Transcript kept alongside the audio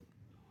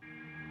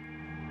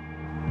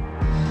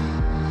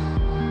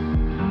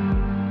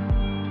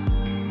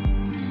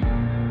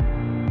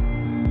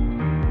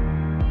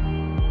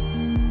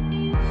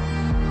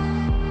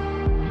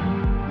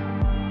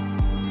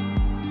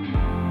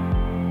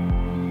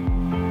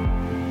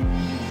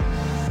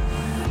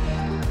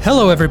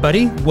Hello,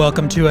 everybody.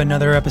 Welcome to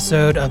another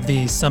episode of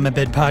the Summit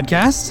Bid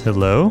Podcast.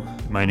 Hello,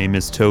 my name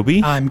is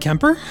Toby. I'm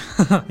Kemper.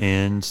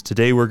 And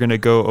today we're going to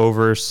go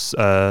over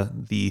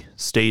the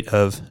state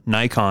of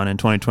Nikon in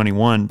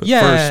 2021. But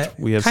first,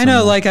 we have kind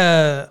of like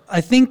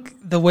I think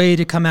the way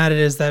to come at it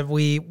is that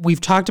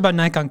we've talked about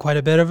Nikon quite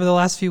a bit over the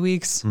last few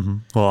weeks. Mm-hmm.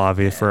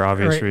 Well, for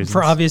obvious reasons.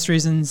 For obvious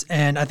reasons.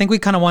 And I think we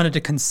kind of wanted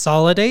to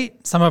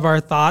consolidate some of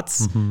our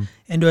thoughts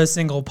into a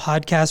single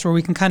podcast where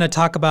we can kind of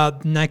talk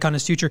about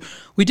Nikon's future.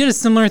 We did a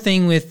similar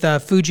thing with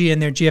Fuji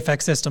and their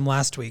GFX system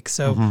last week.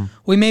 So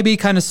we may be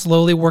kind of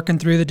slowly working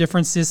through the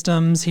different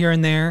systems here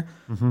and there.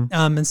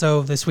 And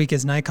so this week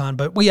is Nikon,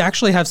 but we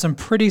actually have some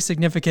pretty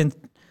significant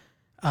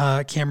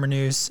camera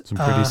news. Some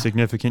pretty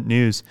significant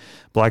news.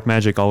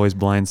 Blackmagic always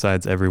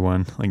blindsides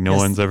everyone. Like no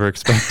one's ever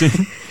expecting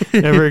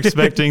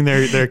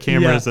their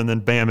cameras, and then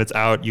bam, it's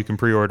out. You can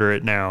pre-order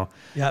it now.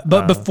 Yeah,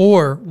 but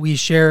before we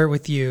share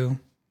with you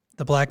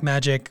the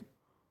Blackmagic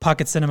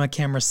Pocket Cinema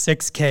Camera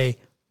 6K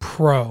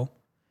Pro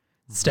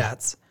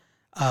stats,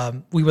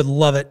 we would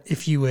love it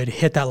if you would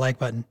hit that like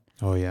button.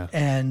 Oh yeah,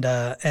 and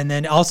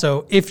then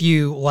also if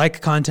you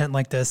like content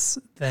like this,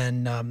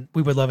 then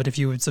we would love it if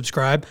you would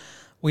subscribe.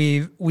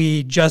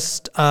 We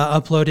just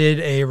uploaded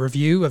a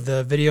review of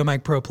the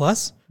VideoMic Pro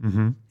Plus,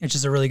 which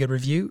is a really good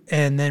review.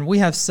 And then we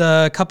have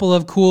a couple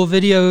of cool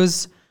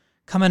videos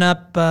coming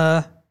up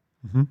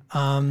in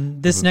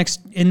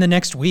the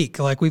next week.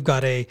 Like we've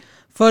got a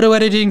photo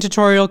editing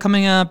tutorial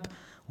coming up.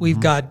 We've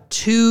got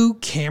 2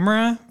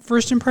 camera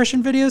first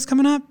impression videos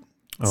coming up.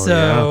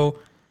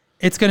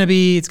 It's gonna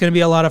be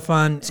a lot of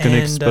fun. It's gonna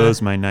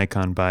expose my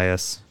Nikon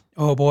bias.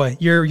 Oh boy,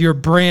 your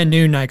brand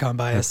new Nikon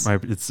bias.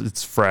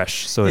 It's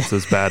fresh, so it's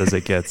as bad as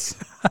it gets.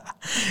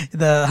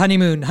 The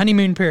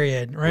honeymoon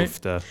period, right?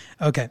 Oofta.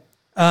 Okay.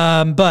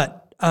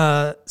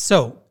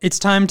 So it's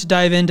time to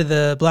dive into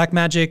the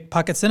Blackmagic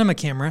Pocket Cinema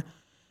camera.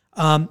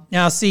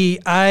 Now, see,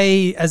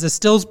 I, as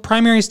a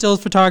primary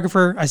stills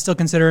photographer, I still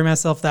consider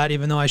myself that,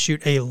 even though I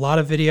shoot a lot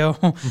of video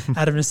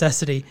out of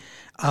necessity.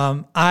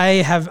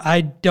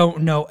 I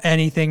don't know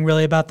anything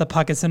really about the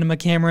Pocket Cinema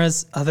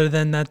cameras other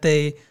than that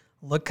they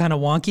look kind of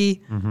wonky.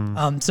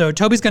 So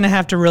Toby's going to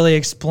have to really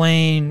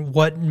explain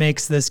what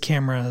makes this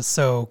camera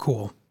so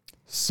cool.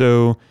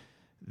 So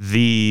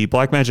the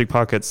Blackmagic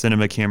Pocket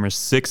Cinema Camera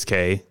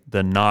 6K,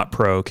 the Not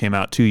Pro, came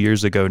out 2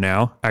 years ago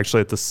now,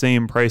 actually at the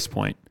same price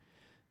point,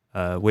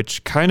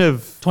 which kind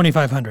of...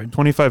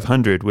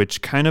 $2,500,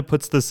 which kind of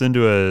puts this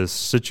into a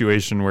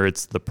situation where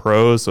it's the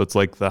Pro, so it's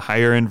like the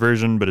higher end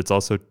version, but it's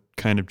also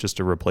kind of just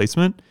a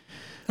replacement.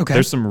 Okay.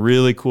 There's some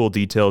really cool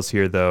details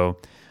here, though.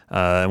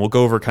 And we'll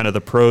go over kind of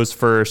the pros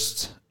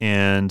first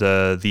and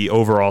the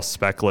overall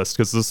spec list,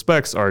 because the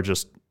specs are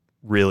just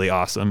really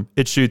awesome.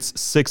 It shoots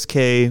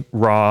 6K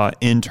RAW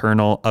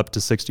internal up to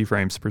 60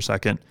 frames per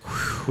second,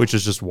 which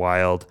is just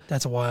wild.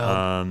 That's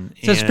wild.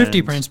 It says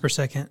 50 frames per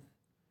second.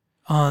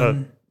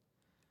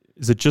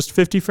 Is it just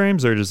 50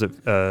 frames or does it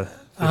 50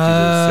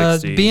 to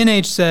 60?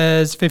 B&H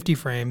says 50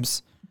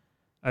 frames.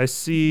 I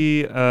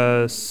see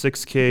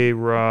 6K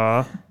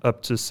RAW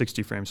up to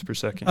 60 frames per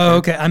second. Oh,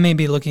 okay. I may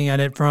be looking at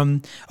it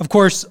from, of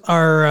course,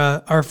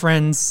 our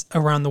friends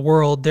around the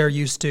world, they're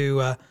used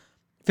to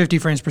 50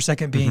 frames per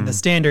second being the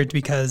standard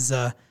because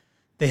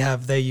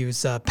they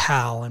use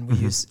PAL and we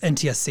use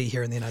NTSC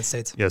here in the United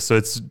States. Yeah, so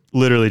it's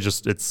literally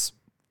it's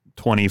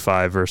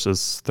 25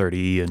 versus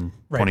 30 and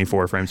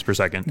 24 frames per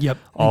second. Yep.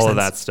 All of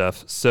that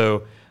stuff.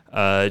 So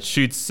it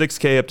shoots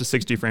 6K up to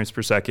 60 frames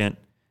per second.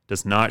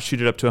 Does not shoot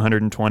it up to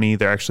 120.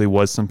 There actually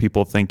was some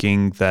people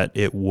thinking that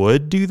it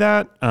would do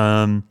that.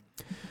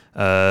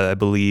 I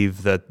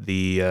believe that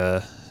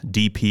the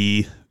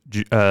DP's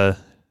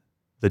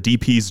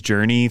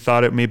Journey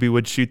thought it maybe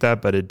would shoot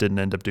that, but it didn't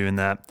end up doing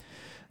that,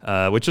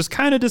 which is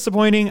kind of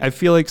disappointing. I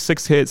feel like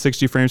 6K at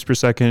 60 frames per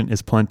second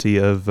is plenty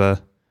of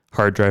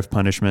hard drive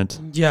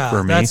punishment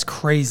for me. That's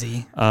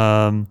crazy.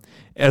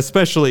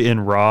 Especially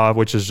in RAW,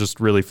 which is just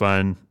really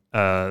fun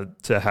to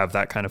have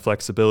that kind of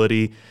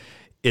flexibility.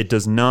 It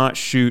does not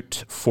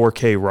shoot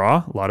 4K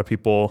RAW. A lot of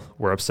people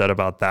were upset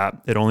about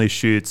that. It only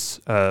shoots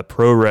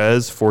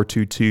ProRes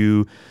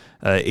 422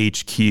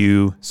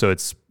 HQ, so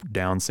it's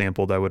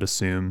downsampled, I would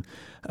assume.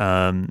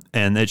 And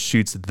it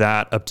shoots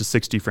that up to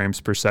 60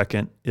 frames per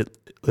second. It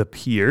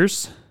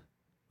appears.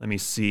 Let me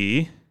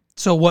see.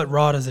 So what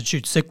RAW does it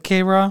shoot?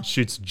 6K RAW?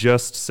 Shoots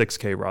just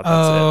 6K RAW.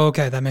 That's it.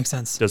 Okay, that makes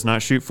sense. Does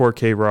not shoot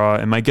 4K RAW.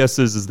 And my guess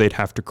is they'd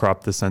have to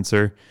crop the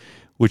sensor,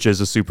 which is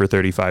a Super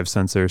 35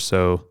 sensor,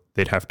 so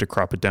they'd have to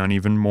crop it down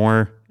even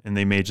more, and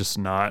they may just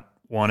not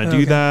want to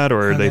do that,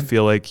 or they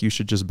feel like you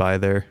should just buy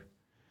their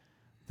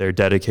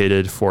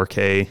dedicated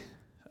 4K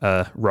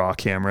RAW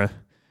camera,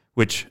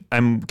 which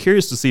I'm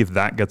curious to see if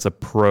that gets a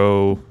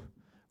Pro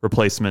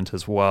replacement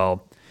as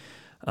well.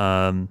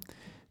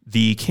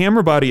 The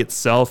camera body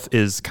itself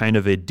is kind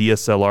of a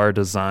DSLR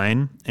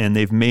design, and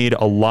they've made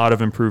a lot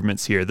of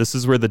improvements here. This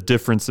is where the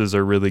differences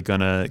are really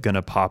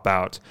gonna pop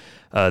out.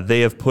 They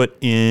have put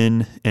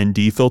in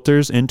ND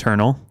filters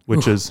internal,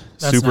 which is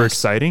super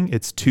exciting.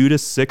 It's 2 to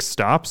 6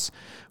 stops,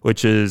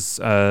 which is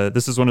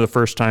this is one of the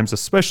first times,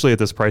 especially at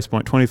this price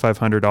point,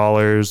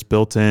 $2,500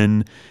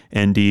 built-in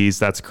NDs.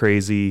 That's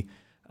crazy.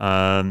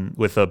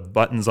 With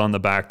buttons on the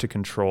back to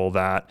control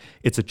that.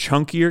 It's a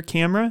chunkier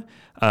camera.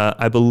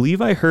 I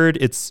believe I heard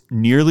it's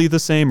nearly the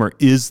same or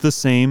is the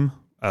same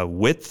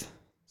width,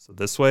 so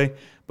this way,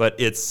 but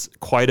it's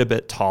quite a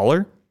bit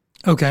taller.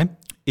 Okay.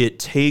 It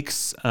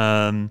takes,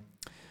 I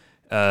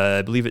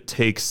believe it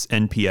takes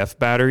NPF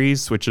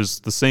batteries, which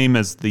is the same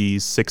as the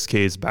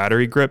 6K's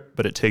battery grip,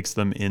 but it takes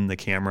them in the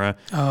camera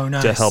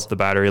to help the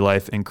battery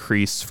life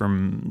increase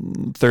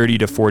from 30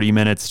 to 40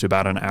 minutes to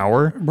about an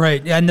hour.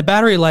 Right. And the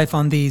battery life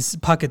on these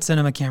pocket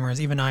cinema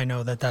cameras, even I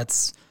know that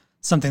that's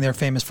something they're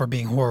famous for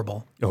being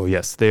horrible. Oh,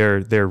 yes. They're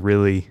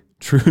really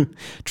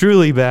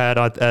truly bad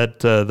at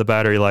the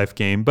battery life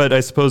game, but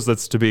I suppose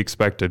that's to be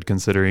expected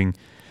considering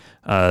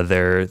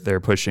they're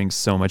pushing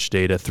so much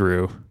data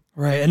through.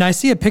 Right. And I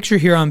see a picture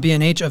here on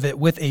B&H of it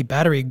with a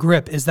battery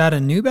grip. Is that a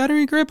new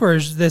battery grip, or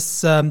is this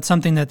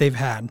something that they've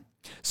had?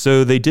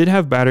 So they did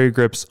have battery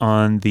grips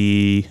on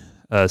the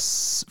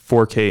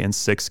 4K and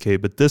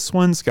 6K, but this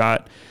one's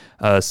got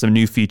some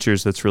new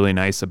features that's really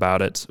nice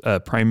about it.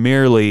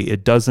 Primarily,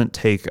 it doesn't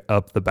take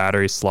up the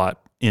battery slot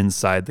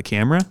inside the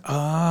camera.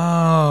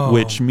 Oh.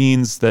 Which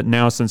means that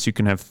now, since you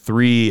can have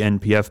 3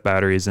 NPF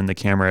batteries in the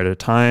camera at a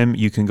time,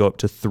 you can go up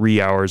to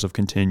 3 hours of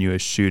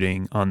continuous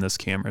shooting on this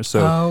camera.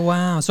 So, oh,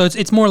 wow. So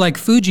it's more like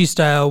Fuji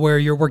style, where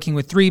you're working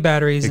with 3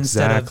 batteries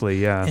instead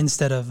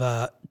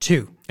of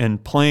 2.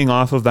 And playing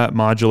off of that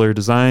modular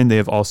design, they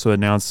have also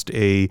announced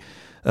a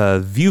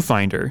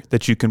viewfinder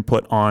that you can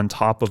put on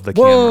top of the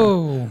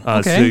camera.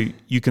 Okay. So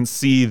you can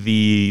see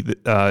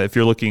if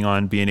you're looking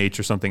on B&H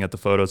or something at the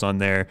photos on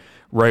there,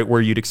 right where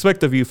you'd expect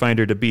the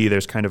viewfinder to be,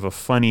 there's kind of a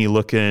funny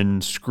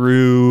looking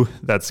screw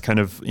that's kind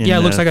of it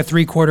looks like a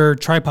 3/4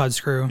 tripod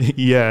screw.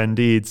 Yeah,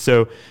 indeed.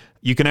 So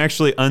you can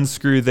actually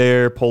unscrew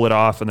there, pull it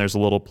off, and there's a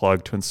little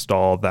plug to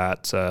install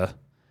that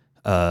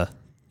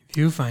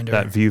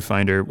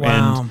viewfinder.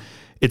 Wow.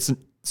 And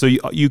so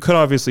you could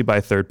obviously buy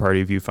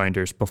third-party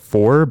viewfinders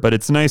before, but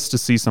it's nice to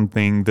see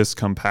something this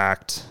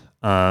compact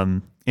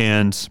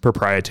and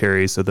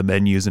proprietary, so the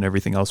menus and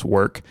everything else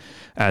work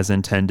as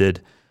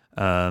intended.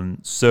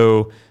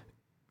 So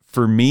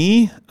for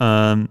me,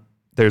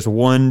 there's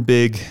one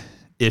big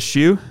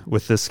issue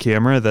with this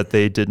camera that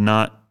they did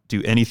not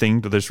do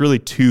anything, but there's really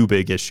 2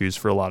 big issues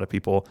for a lot of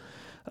people.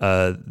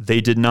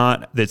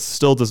 It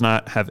still does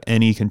not have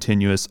any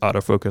continuous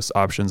autofocus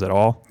options at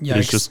all. Yikes.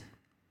 It's just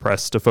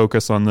press to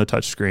focus on the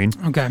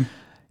touchscreen. Okay.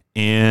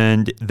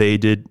 And they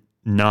did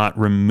not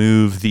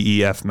remove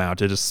the EF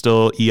mount. It is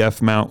still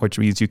EF mount, which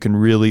means you can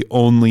really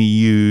only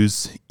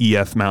use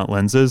EF mount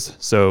lenses.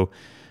 So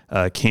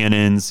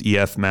Canon's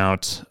EF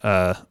mount,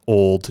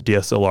 old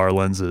DSLR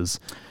lenses,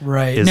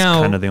 right, is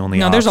kind of the only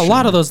option. Now, there's a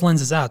lot of those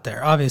lenses out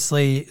there,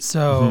 obviously.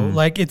 So,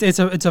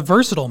 it's a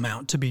versatile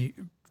mount, to be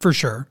for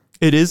sure.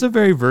 It is a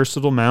very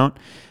versatile mount.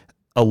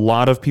 A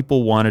lot of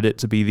people wanted it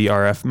to be the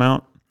RF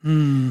mount.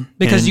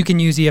 Because you can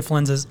use EF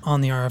lenses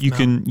on the RF mount. You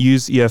can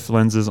use EF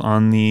lenses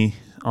on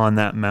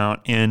that mount,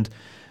 and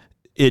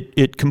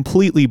it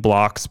completely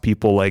blocks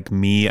people like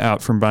me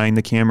out from buying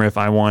the camera. If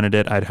I wanted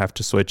it, I'd have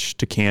to switch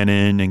to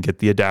Canon and get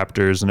the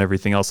adapters and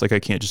everything else. Like, I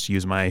can't just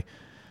use my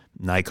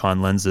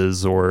Nikon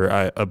lenses,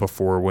 or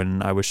before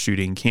when I was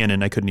shooting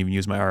Canon, I couldn't even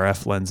use my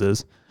RF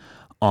lenses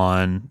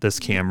on this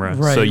camera.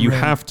 Right, so you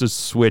have to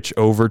switch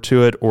over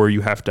to it, or you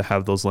have to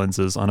have those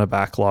lenses on a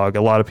backlog.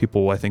 A lot of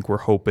people, I think, were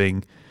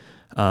hoping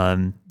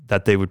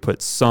that they would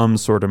put some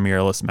sort of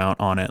mirrorless mount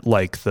on it,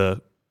 like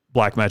the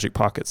Blackmagic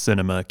Pocket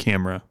Cinema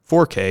camera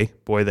 4K.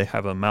 Boy, they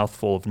have a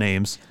mouthful of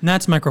names. And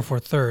that's Micro Four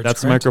Thirds.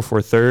 That's correct? Micro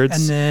Four Thirds.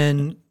 And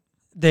then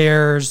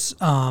there's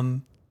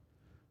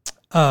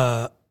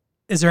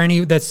is there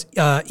any that's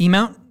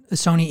E-mount? A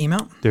Sony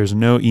E-mount? There's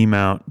no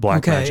E-mount Blackmagic.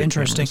 Okay,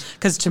 interesting.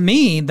 Because to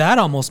me, that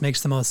almost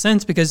makes the most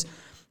sense, because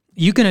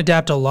you can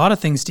adapt a lot of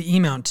things to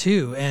E-mount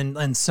too, and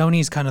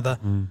Sony's kind of the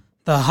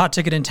hot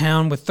ticket in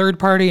town with third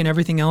party and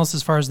everything else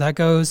as far as that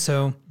goes.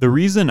 So the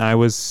reason I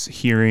was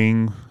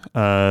hearing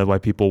why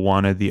people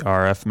wanted the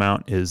RF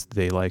mount is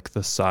they like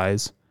the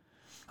size.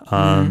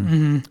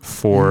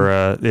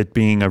 For it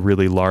being a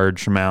really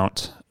large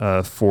mount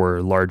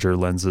for larger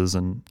lenses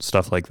and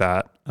stuff like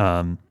that.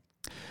 And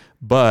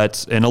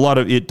a lot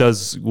of it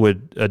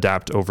would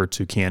adapt over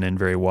to Canon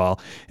very well.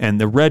 And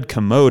the Red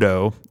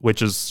Komodo,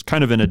 which is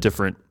kind of in a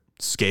different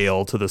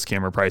scale to this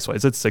camera price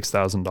wise, it's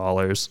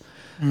 $6,000.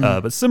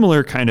 But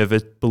similar kind of, I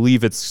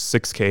believe it's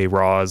 6K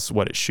RAW is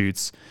what it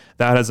shoots.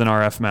 That has an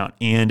RF mount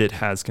and it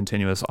has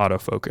continuous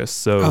autofocus.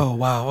 So, oh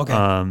wow, okay.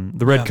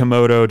 The Red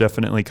Komodo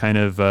definitely kind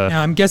of.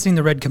 Now I'm guessing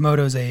the Red Komodo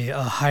is a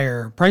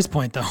higher price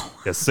point though.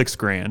 Yeah,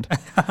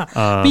 $6,000.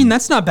 I mean,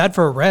 that's not bad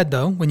for a Red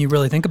though, when you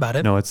really think about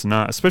it. No, it's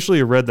not. Especially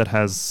a Red that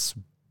has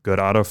good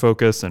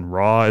autofocus and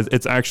RAW,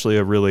 it's actually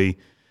a really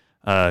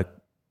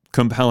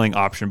compelling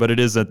option, but it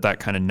is at that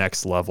kind of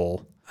next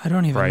level. I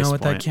don't even know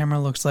what that camera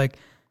looks like.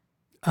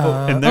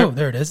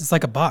 There it is. It's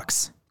like a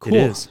box. Cool.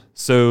 It is.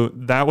 So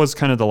that was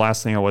kind of the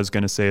last thing I was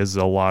going to say is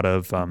a lot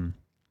of,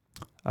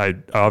 I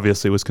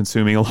obviously was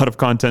consuming a lot of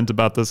content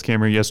about this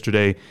camera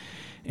yesterday.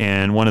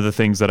 And one of the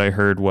things that I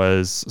heard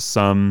was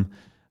some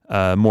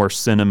more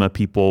cinema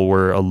people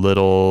were a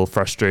little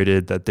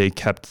frustrated that they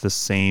kept the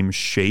same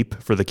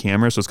shape for the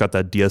camera. So it's got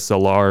that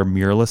DSLR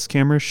mirrorless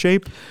camera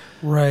shape.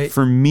 Right.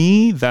 For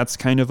me, that's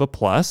kind of a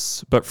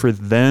plus, but for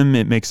them,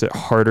 it makes it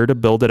harder to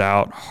build it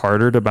out,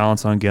 harder to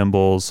balance on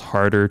gimbals,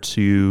 harder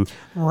to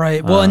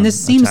Right. Well, and this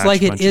seems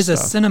like it is a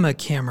cinema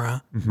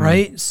camera,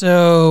 right?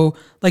 So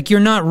like you're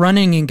not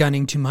running and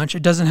gunning too much.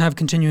 It doesn't have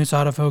continuous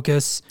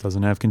autofocus.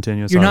 Doesn't have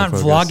continuous You're not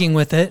autofocus. vlogging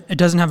with it. It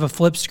doesn't have a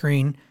flip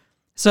screen.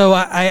 So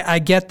I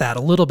get that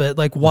a little bit.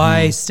 Like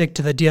why stick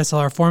to the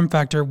DSLR form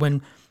factor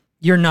when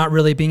you're not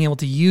really being able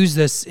to use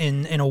this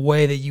in a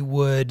way that you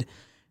would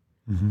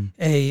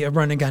a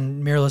run and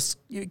gun mirrorless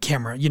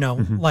camera,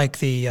 like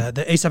the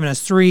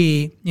A7S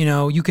III,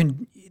 you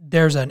can,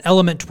 there's an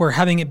element to where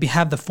having it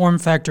have the form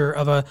factor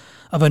of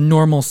a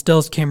normal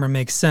stills camera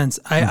makes sense.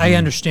 I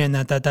understand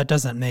that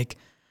doesn't make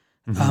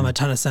a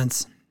ton of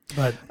sense.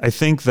 But I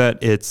think that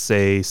it's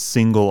a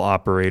single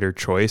operator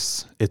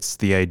choice. It's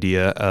the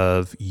idea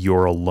of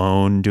you're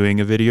alone doing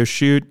a video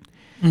shoot.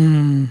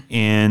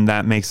 And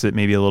that makes it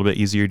maybe a little bit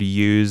easier to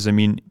use. I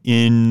mean,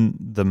 in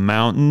the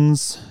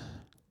mountains,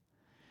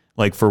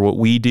 like for what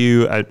we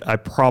do, I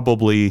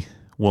probably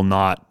will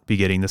not be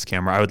getting this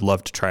camera. I would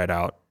love to try it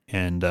out,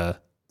 and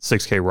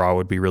 6K RAW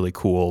would be really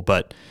cool.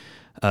 But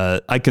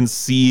I can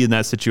see in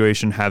that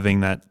situation having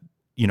that,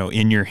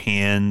 in your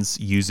hands,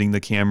 using the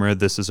camera,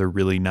 this is a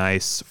really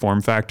nice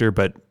form factor.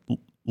 But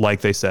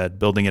like they said,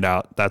 building it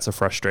out, that's a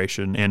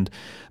frustration. And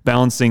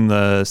balancing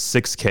the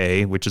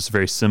 6K, which is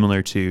very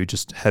similar to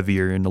just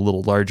heavier and a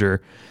little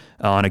larger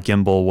on a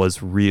gimbal,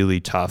 was really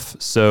tough.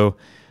 So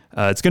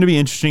it's going to be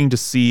interesting to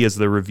see as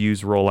the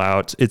reviews roll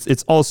out.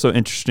 It's also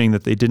interesting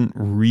that they didn't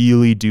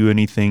really do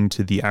anything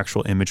to the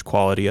actual image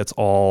quality. It's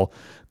all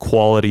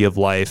quality of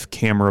life,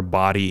 camera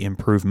body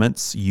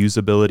improvements,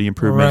 usability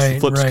improvements, the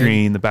flip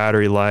screen, the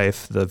battery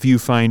life, the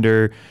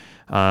viewfinder,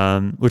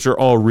 which are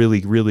all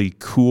really, really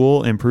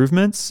cool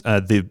improvements.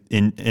 The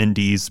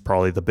NDs,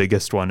 probably the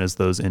biggest one, is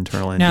those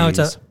internal NDs. Now it's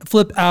a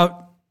flip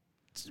out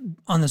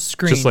on the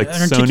screen. Just like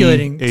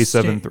Sony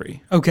A7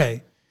 III.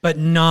 Okay. But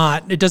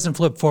it doesn't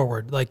flip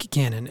forward like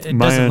Canon.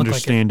 My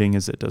understanding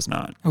is it does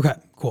not. Okay,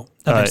 cool.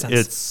 That makes sense.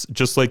 It's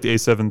just like the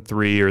A7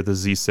 III or the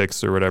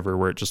Z6 or whatever,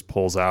 where it just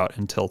pulls out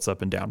and tilts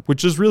up and down,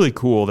 which is really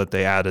cool that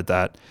they added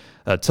that.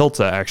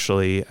 Tilta,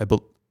 actually, I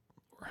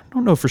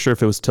don't know for sure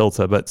if it was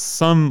Tilta, but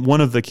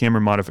one of the camera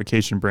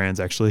modification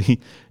brands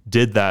actually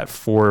did that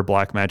for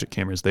Blackmagic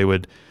cameras. They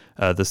would,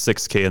 the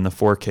 6K and the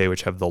 4K,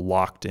 which have the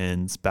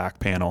locked-ins back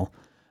panel,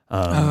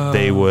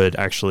 they would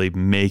actually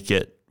make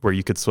it where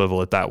you could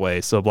swivel it that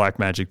way. So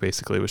Blackmagic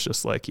basically was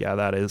just like, yeah,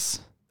 that is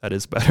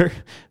better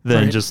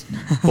than just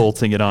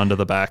bolting it onto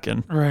the back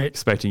and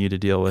expecting you to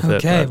deal with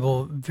it. Okay,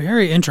 well,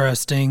 very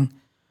interesting.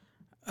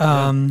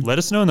 Let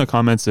us know in the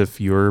comments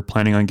if you're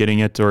planning on getting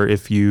it, or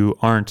if you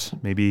aren't,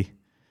 maybe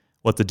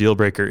what the deal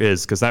breaker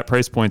is, because that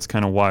price point's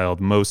kind of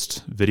wild.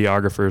 Most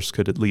videographers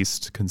could at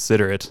least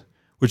consider it,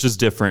 which is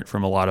different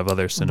from a lot of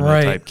other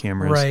cinema type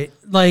cameras. Right.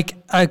 Like,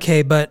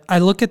 okay, but I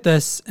look at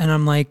this and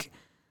I'm like,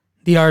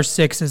 the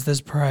R6 is this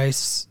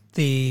price.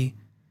 The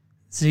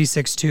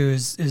Z6 II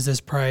is this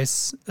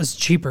price. It's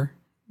cheaper.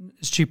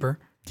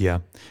 Yeah.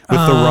 With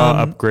the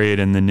RAW upgrade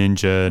and the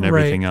Ninja and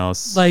everything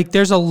else. Like,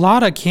 there's a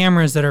lot of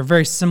cameras that are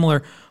very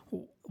similar.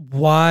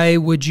 Why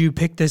would you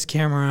pick this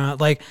camera?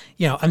 Like,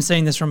 I'm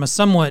saying this from a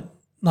somewhat,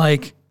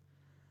 like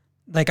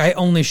I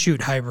only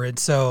shoot hybrid.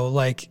 So,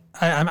 like,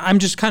 I'm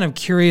just kind of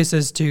curious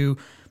as to,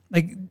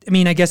 like, I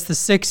mean, I guess the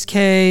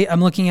 6K,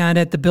 I'm looking at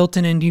it, the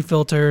built-in ND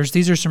filters,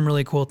 these are some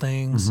really cool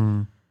things.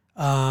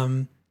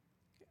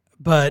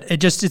 But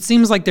it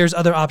seems like there's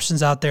other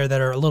options out there that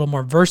are a little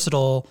more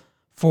versatile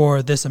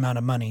for this amount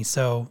of money.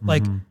 So,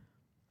 like,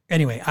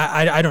 anyway,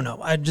 I don't know.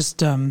 I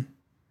just,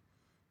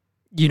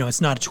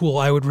 it's not a tool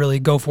I would really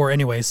go for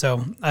anyway.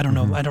 So I don't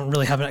know. I don't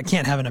really I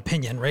can't have an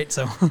opinion, right?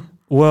 So,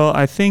 well,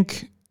 I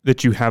think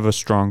that you have a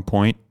strong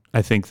point.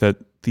 I think that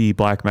the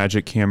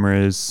Blackmagic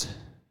cameras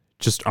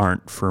just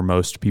aren't for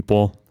most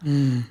people.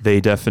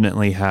 They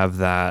definitely have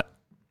that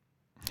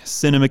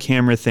cinema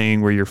camera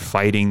thing where you're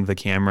fighting the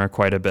camera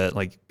quite a bit.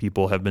 Like,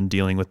 people have been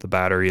dealing with the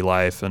battery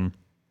life and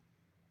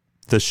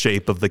the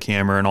shape of the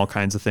camera and all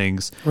kinds of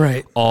things.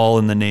 Right. All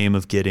in the name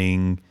of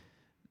getting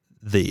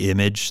the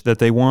image that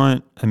they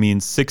want. I mean,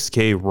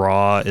 6K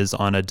RAW is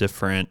on a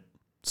different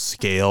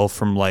scale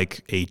from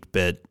like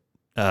 8-bit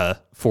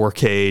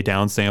 4K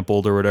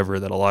downsampled or whatever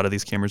that a lot of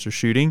these cameras are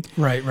shooting.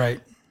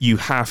 Right. You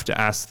have to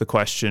ask the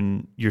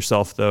question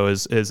yourself, though,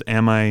 is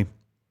am I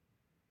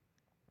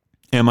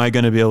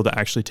going to be able to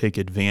actually take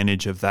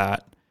advantage of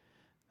that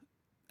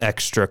flip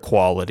extra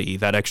quality,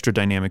 that extra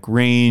dynamic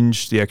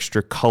range, the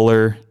extra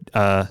color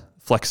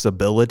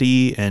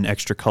flexibility and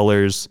extra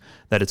colors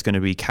that it's going to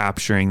be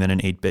capturing than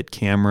an 8-bit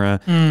camera.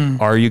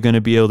 Are you going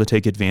to be able to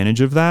take advantage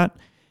of that?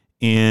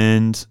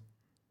 And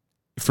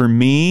for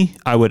me,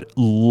 I would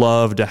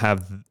love to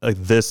have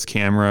this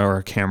camera or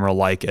a camera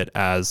like it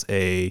as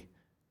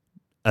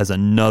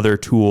another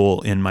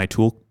tool in my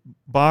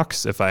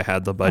toolbox if I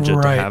had the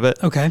budget to have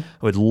it. Okay. I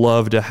would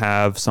love to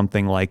have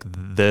something like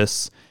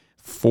this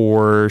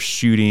for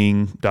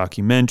shooting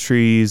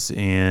documentaries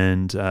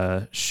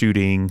and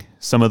shooting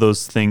some of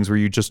those things where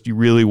you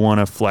really want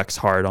to flex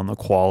hard on the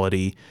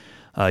quality.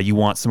 You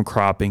want some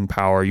cropping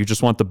power. You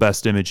just want the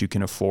best image you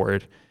can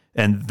afford.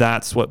 And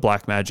that's what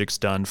Blackmagic's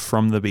done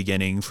from the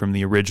beginning, from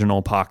the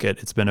original Pocket.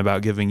 It's been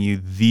about giving you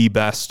the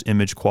best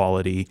image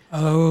quality.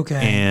 Okay.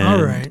 And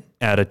all right.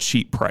 at a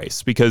cheap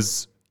price.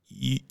 Because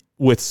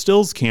with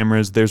stills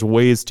cameras, there's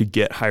ways to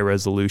get high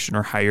resolution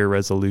or higher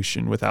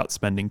resolution without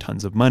spending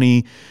tons of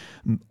money.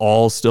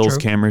 All stills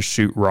cameras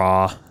shoot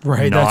RAW.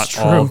 Right, that's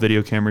true. Not all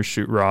video cameras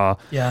shoot RAW.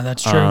 Yeah,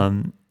 that's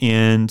true.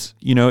 And,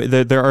 you know,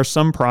 there are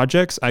some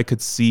projects I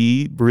could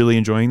see really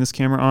enjoying this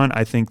camera on.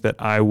 I think that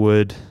I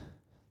would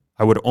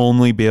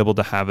only be able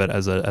to have it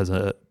as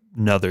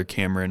another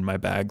camera in my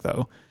bag,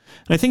 though.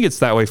 And I think it's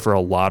that way for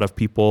a lot of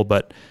people.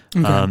 But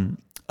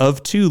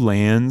of two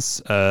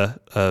lands,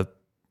 a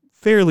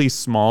fairly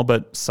small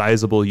but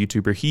sizable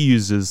YouTuber, he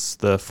uses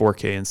the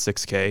 4K and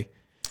 6K.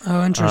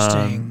 Oh,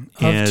 interesting.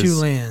 Of two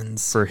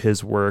lands. For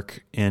his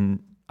work.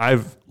 And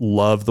I've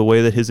loved the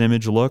way that his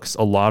image looks.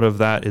 A lot of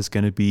that is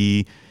going to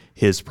be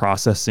his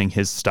processing,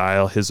 his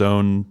style, his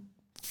own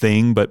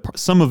thing. But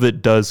some of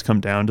it does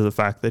come down to the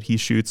fact that he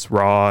shoots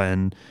RAW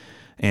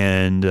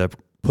and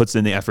puts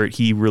in the effort.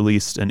 He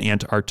released an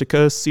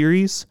Antarctica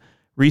series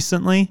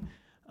recently.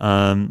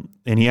 And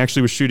he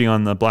actually was shooting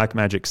on the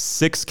Blackmagic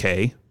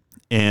 6K.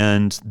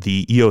 And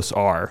the EOS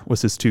R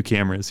was his two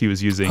cameras he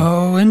was using.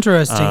 Oh,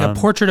 interesting. A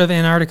portrait of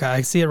Antarctica.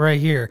 I see it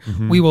right here.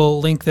 Mm-hmm. We will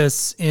link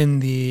this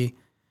in the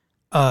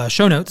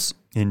show notes.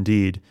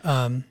 Indeed.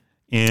 And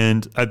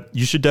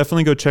you should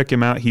definitely go check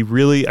him out.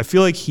 I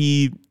feel like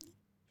he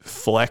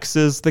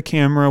flexes the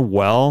camera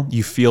well.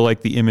 You feel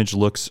like the image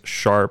looks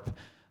sharp,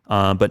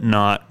 but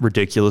not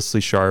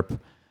ridiculously sharp.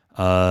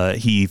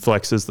 He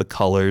flexes the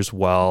colors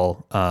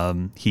well.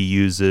 He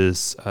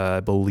uses,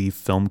 I believe,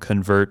 Film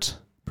Convert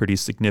pretty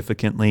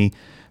significantly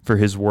for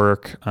his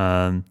work.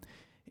 And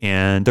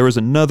there was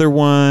another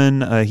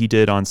one he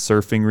did on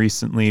surfing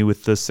recently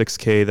with the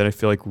 6K that I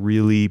feel like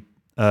really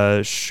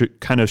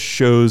kind of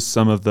shows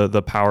some of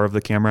the power of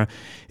the camera.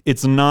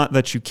 It's not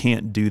that you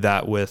can't do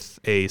that with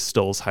a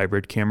stills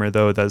hybrid camera,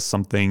 though. That's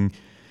something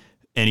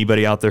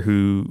anybody out there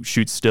who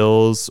shoots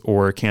stills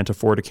or can't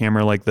afford a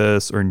camera like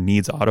this or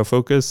needs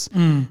autofocus,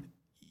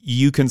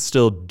 you can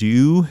still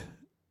do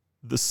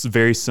this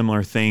very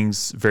similar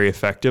things very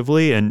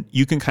effectively. And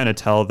you can kind of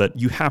tell that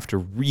you have to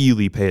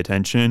really pay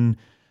attention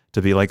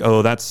to be like,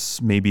 oh,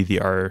 that's maybe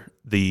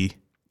the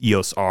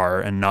EOS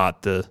R and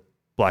not the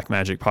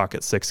Blackmagic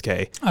Pocket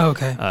 6K. Oh,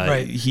 okay.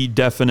 Right. He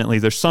definitely,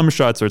 there's some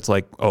shots where it's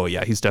like, oh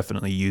yeah, he's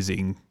definitely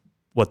using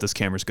what this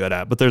camera's good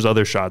at. But there's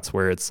other shots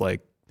where it's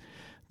like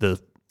the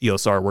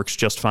EOS R works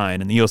just fine.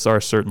 And the EOS R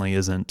certainly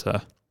isn't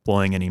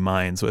blowing any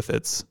minds with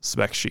its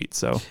spec sheet.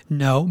 So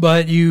no,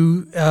 but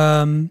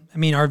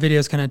our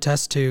videos can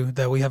attest to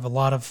that. We have a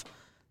lot of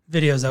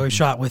videos that we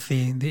shot with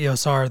the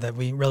EOS R that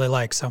we really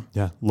like. So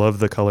yeah, love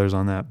the colors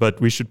on that. But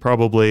we should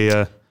probably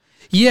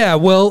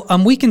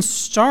we can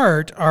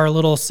start our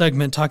little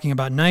segment talking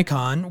about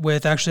Nikon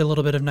with actually a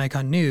little bit of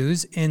Nikon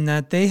news, in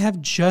that they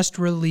have just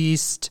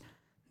released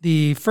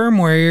the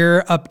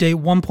firmware update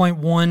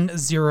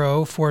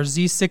 1.10 for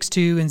Z6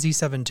 II and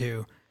Z7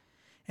 II.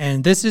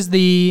 And this is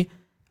the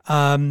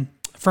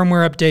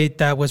firmware update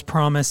that was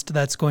promised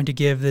that's going to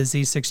give the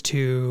Z6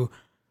 II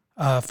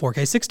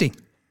 4K 60.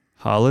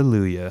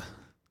 Hallelujah.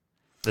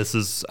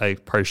 I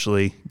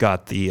partially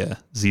got the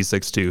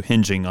Z6 II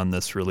hinging on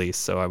this release,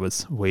 so I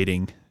was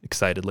waiting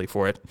excitedly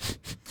for it.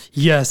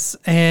 Yes,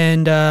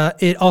 and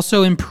it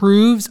also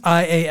improves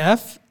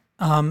IAF.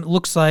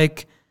 Looks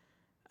like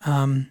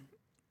eyes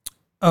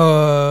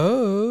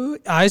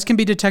can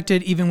be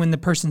detected even when the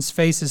person's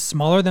face is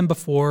smaller than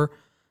before,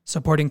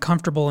 supporting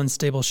comfortable and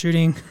stable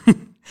shooting.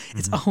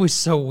 It's always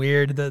so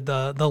weird,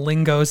 the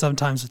lingo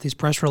sometimes with these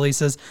press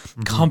releases,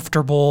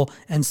 comfortable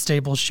and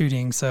stable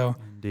shooting. So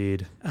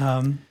indeed.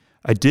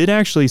 I did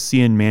actually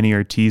see in Manny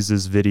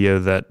Ortiz's video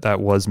that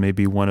was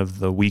maybe one of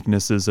the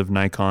weaknesses of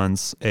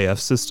Nikon's AF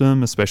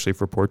system, especially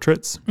for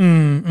portraits.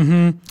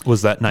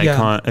 Was that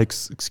Nikon,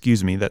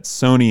 that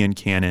Sony and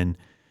Canon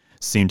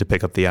seemed to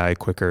pick up the eye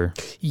quicker.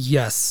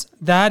 Yes,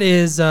 that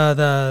is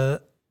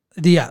the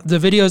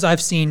videos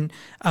I've seen.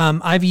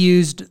 I've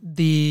used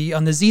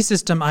on the Z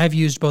system. I've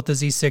used both the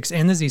Z6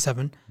 and the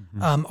Z7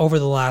 over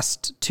the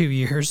last 2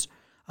 years.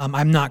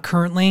 I'm not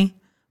currently,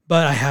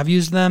 but I have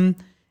used them,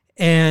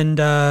 and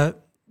the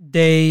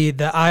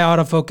eye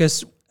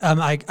autofocus.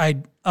 I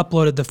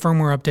uploaded the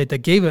firmware update that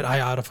gave it eye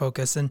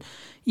autofocus, and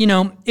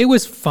it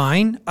was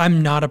fine.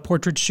 I'm not a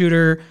portrait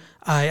shooter.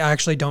 I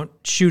actually don't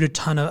shoot a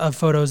ton of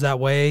photos that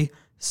way,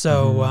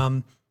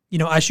 so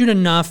I shoot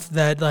enough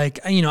that like,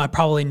 I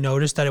probably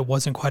noticed that it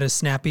wasn't quite as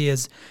snappy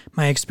as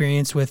my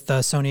experience with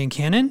Sony and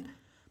Canon.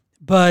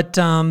 But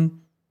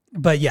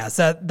yes,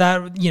 that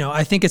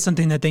I think it's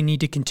something that they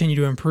need to continue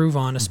to improve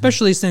on,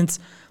 especially since,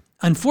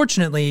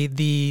 unfortunately,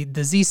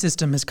 the Z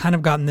system has kind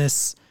of gotten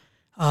this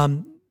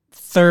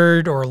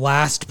third or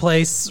last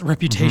place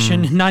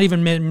reputation, not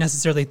even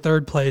necessarily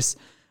third place.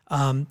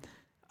 Certainly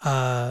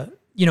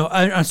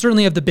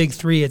of the big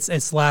three,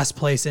 it's last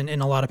place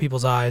in a lot of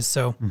people's eyes.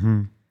 So,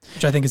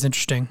 which I think is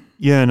interesting.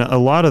 Yeah, and a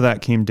lot of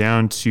that came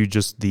down to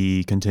just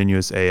the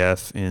continuous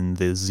AF in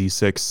the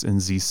Z6 and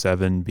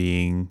Z7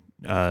 being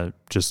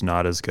just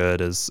not as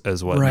good as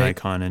what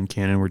Nikon and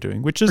Canon were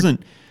doing, which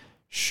isn't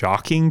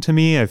shocking to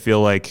me. I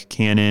feel like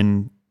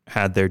Canon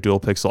had their dual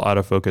pixel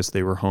autofocus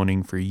they were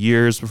honing for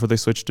years before they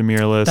switched to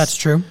mirrorless. That's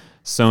true.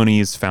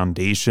 Sony's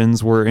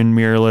foundations were in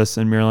mirrorless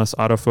and mirrorless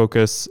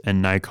autofocus,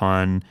 and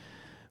Nikon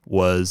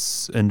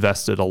was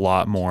invested a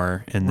lot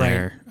more in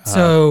there.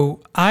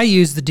 So I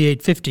used the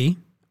D850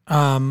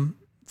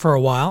 for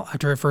a while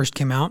after it first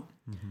came out,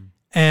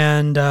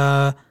 and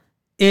the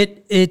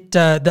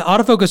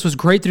autofocus was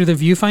great through the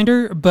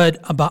viewfinder, but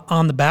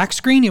on the back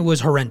screen it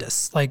was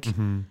horrendous. Like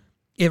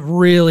it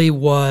really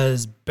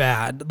was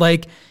bad.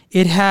 Like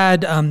it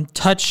had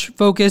touch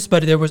focus,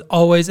 but there was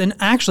always, and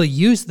I actually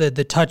used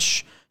the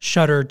touch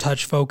shutter,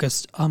 touch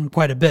focus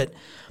quite a bit.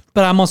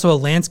 But I'm also a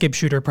landscape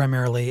shooter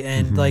primarily.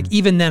 And like,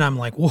 even then I'm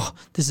like, whoa,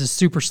 this is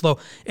super slow.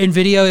 In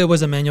video, it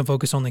was a manual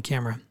focus only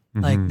camera.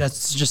 Like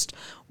that's just,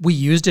 we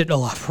used it a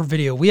lot for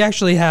video. We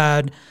actually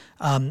had,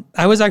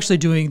 I was actually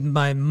doing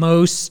my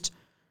most,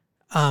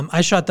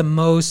 I shot the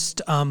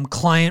most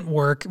client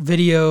work,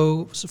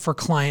 video for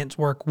client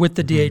work with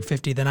the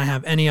D850 than I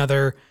have any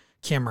other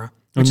camera.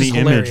 Which is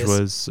hilarious. Image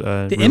was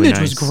the really image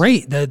nice. was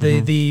great.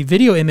 The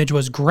video image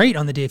was great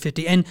on the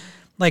D850. And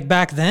like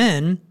back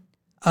then,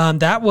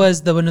 that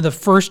was one of the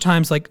first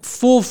times like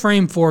full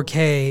frame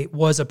 4K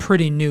was a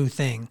pretty new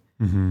thing.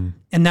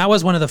 And that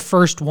was one of the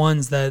first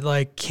ones that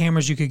like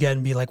cameras you could get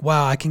and be like,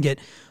 wow, I can get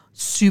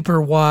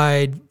super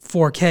wide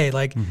 4K.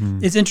 Like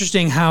it's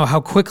interesting how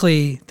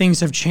quickly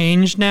things have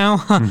changed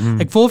now.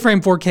 Like full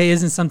frame 4K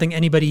isn't something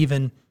anybody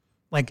even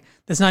like,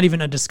 that's not even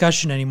a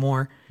discussion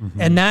anymore.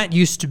 And that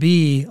used to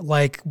be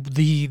like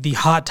the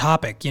hot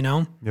topic,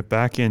 Yeah,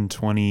 back in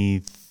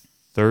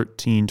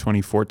 2013,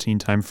 2014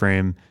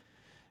 timeframe,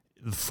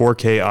 the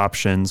 4K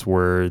options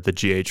were the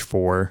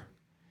GH4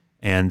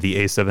 and the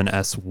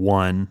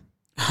A7S1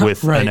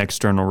 with an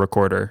external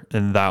recorder,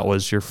 and that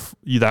was your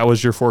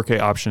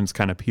 4K options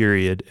kind of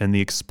period. And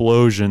the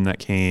explosion that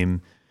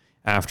came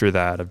after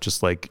that of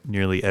just like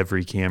nearly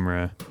every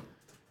camera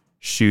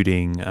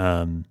shooting,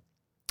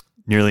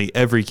 nearly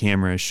every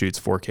camera shoots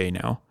 4K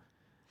now,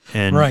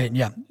 and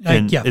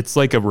it's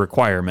like a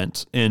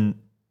requirement. And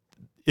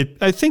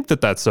I think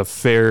that's a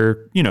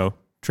fair,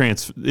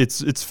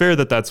 it's fair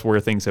that that's where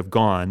things have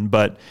gone,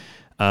 but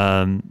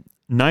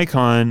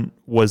Nikon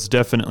was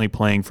definitely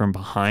playing from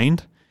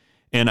behind,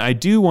 and I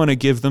do want to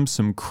give them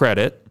some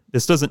credit.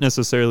 This doesn't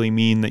necessarily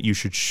mean that you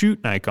should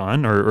shoot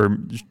Nikon or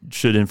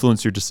should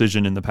influence your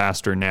decision in the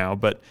past or now,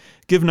 but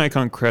give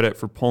Nikon credit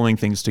for pulling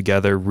things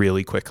together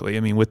really quickly. I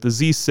mean, with the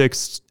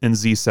Z6 and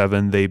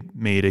Z7, they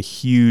made a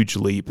huge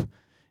leap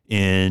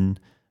in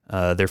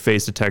their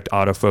phase detect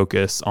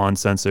autofocus, on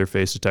sensor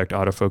phase detect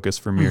autofocus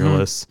for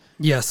mirrorless.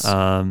 Yes.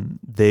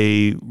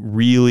 They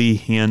really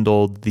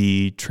handled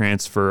the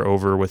transfer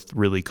over with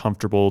really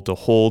comfortable to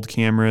hold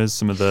cameras,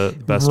 some of the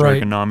best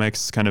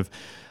ergonomics, kind of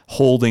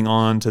holding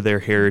on to their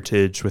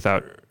heritage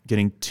without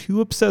getting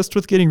too obsessed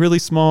with getting really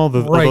small.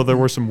 Although there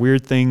were some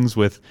weird things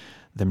with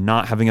them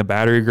not having a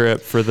battery grip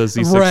for the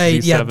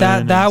Z6, Z7. Yeah,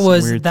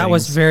 that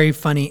was very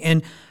funny.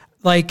 And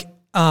like,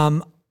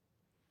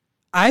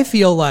 I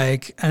feel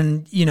like,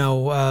 and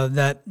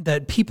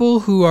that people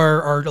who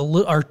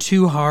are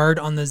too hard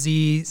on the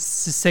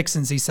Z6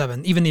 and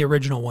Z7, even the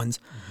original ones,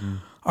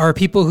 are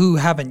people who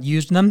haven't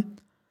used them.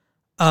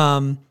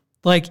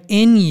 Like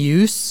in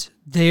use,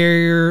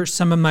 they're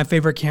some of my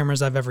favorite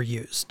cameras I've ever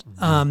used.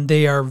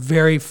 They are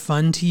very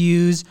fun to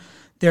use.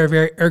 They're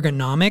very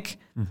ergonomic.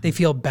 They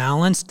feel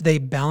balanced. They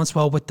balance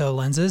well with the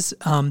lenses.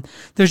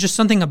 There's just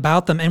something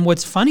about them. And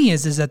what's funny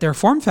is that their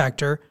form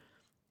factor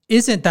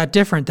isn't that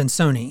different than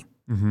Sony.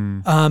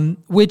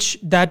 Which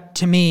that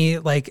to me,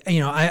 like,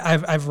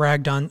 I've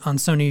ragged on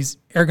Sony's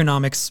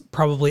ergonomics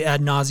probably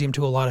ad nauseum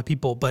to a lot of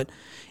people, but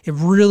it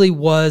really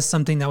was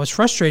something that was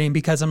frustrating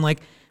because I'm like,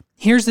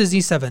 here's the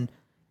Z7.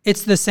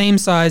 It's the same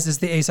size as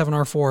the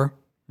A7R4,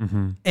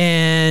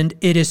 and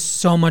it is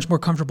so much more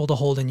comfortable to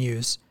hold and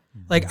use.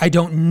 Like, I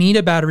don't need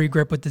a battery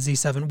grip with the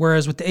Z7,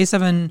 whereas with the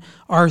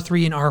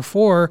A7R3 and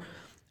R4,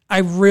 I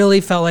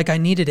really felt like I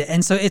needed it.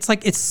 And so it's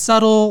like, it's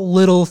subtle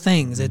little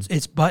things.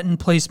 It's button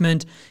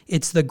placement.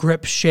 It's the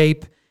grip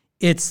shape.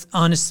 It's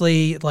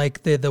honestly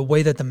like the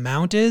way that the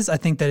mount is. I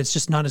think that it's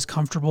just not as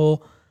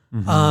comfortable.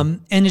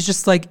 And it's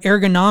just like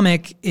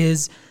ergonomic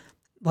is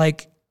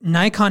like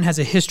Nikon has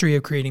a history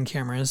of creating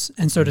cameras,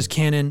 and so does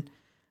Canon.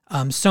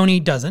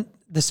 Sony doesn't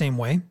the same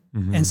way.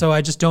 And so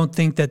I just don't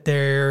think that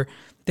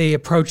they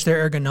approach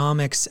their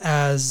ergonomics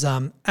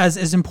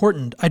as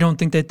important. I don't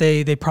think that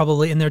they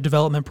probably in their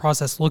development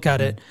process look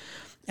at it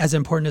as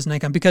important as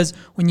Nikon, because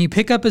when you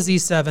pick up a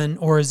Z7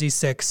 or a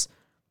Z6,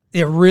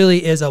 it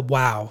really is a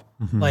wow.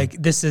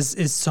 Like this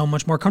is so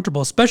much more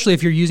comfortable, especially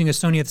if you're using a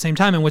Sony at the same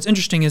time. And what's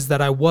interesting is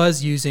that I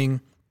was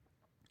using,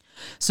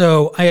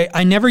 so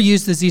I never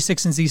used the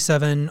Z6 and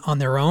Z7 on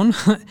their own.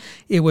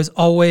 It was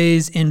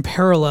always in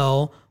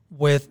parallel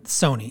with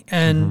Sony.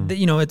 And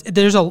you know, it's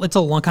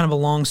a long, kind of a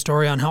long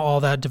story on how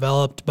all that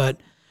developed.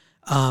 But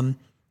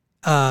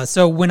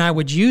so when I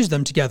would use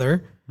them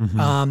together,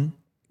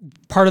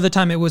 part of the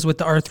time it was with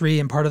the R3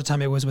 and part of the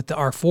time it was with the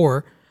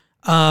R4.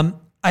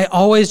 I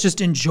always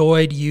just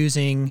enjoyed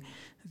using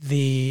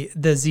the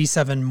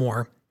Z7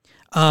 more.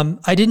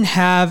 I didn't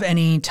have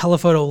any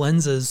telephoto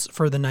lenses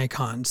for the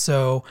Nikon,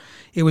 so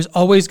it was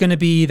always going to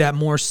be that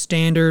more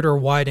standard or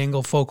wide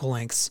angle focal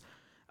lengths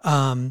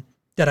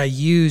that I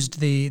used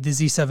the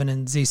Z7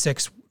 and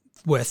Z6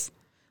 with.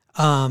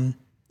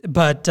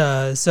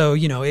 So,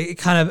 you know, it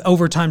kind of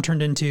over time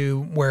turned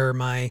into where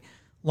my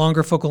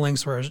longer focal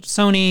lengths were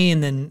Sony,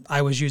 and then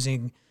I was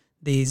using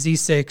the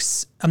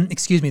Z6,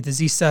 the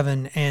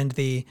Z7 and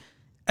the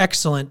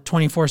excellent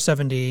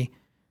 2470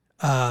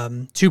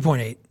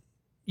 2.8.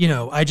 You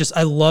know,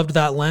 I loved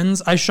that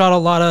lens. I shot a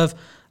lot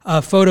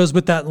of photos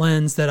with that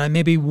lens that I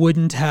maybe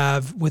wouldn't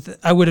have with,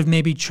 I would have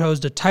maybe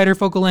chose a tighter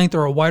focal length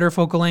or a wider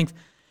focal length,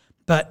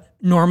 but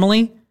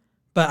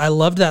I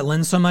loved that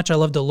lens so much. I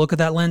loved the look of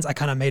that lens. I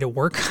kind of made it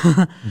work.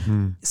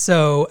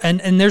 So,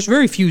 and there's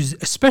very few,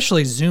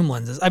 especially zoom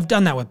lenses. I've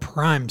done that with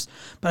primes,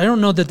 but I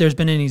don't know that there's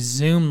been any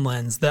zoom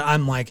lens that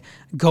I'm like,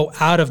 go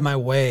out of my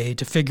way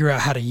to figure out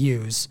how to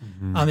use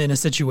in a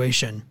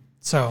situation.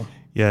 So.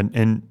 Yeah.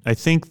 And I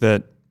think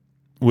that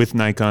with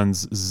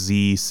Nikon's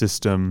Z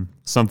system,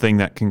 something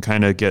that can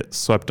kind of get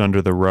swept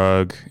under the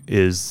rug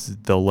is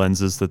the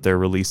lenses that they're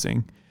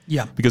releasing.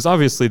 Yeah. Because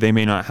obviously they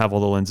may not have all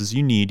the lenses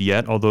you need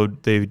yet, although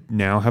they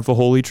now have the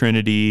Holy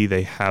Trinity.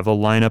 They have a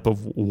lineup of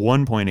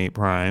 1.8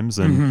 primes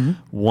and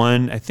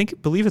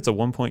believe it's a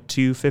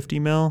 1.2 50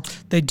 mil.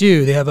 They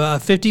do. They have a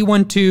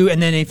 51.2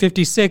 and then a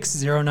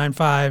 56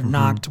 095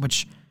 Noct,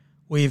 which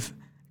we've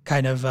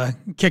kind of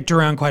kicked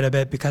around quite a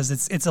bit because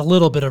it's a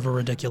little bit of a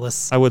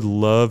ridiculous. I would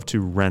love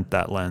to rent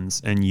that lens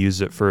and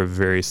use it for a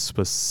very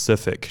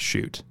specific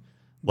shoot.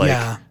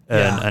 Like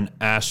an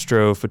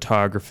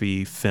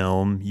astrophotography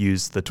film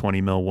used the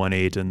 20 mil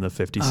 1.8 and the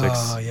 56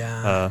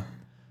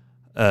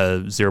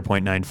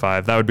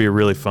 0.95. That would be a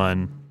really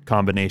fun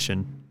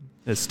combination.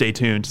 Stay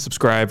tuned.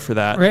 Subscribe for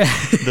that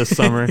this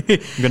summer. I'm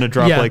going to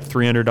drop like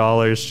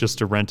 $300 just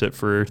to rent it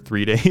for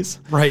 3 days.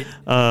 Right.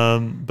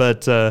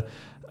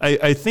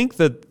 I think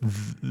that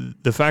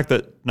the fact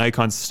that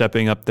Nikon's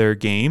stepping up their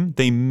game,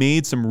 they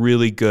made some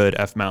really good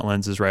f-mount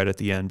lenses right at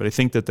the end, but I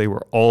think that they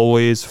were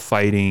always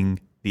fighting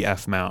the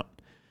f-mount.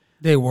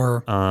 They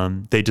were.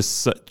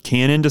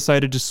 Canon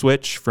decided to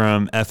switch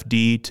from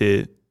FD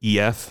to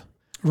EF.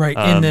 Right,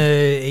 in the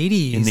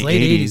 80s,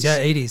 late 80s,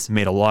 80s.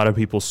 Made a lot of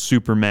people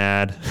super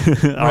mad,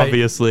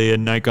 obviously,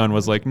 and Nikon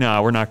was like,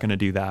 no, we're not going to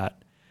do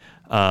that.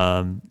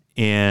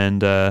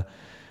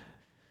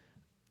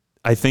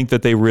 I think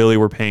that they really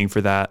were paying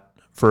for that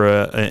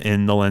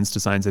in the lens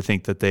designs. I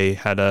think that they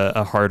had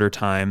a harder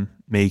time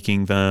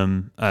making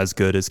them as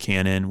good as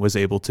Canon was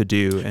able to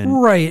do.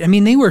 And right. I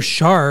mean, they were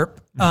sharp.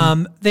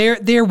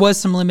 There was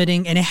some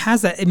limiting, and it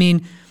has that. I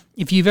mean,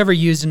 if you've ever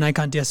used a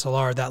Nikon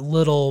DSLR, that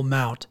little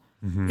mount,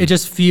 it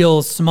just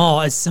feels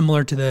small, as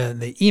similar to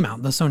the E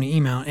mount, the Sony E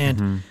mount.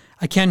 And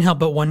I can't help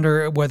but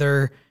wonder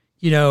whether,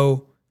 you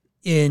know,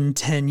 in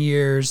 10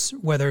 years,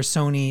 whether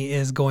Sony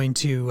is going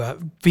to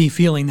be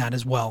feeling that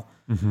as well.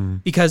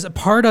 Because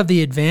part of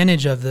the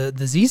advantage of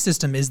the Z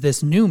system is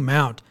this new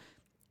mount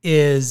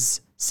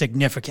is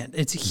significant.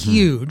 It's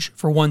huge,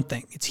 for one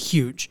thing. It's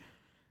huge.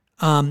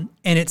 And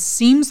it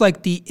seems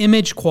like the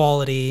image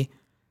quality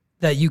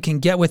that you can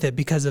get with it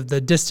because of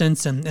the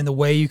distance and the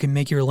way you can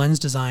make your lens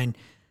design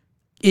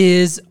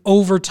is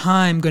over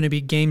time going to be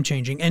game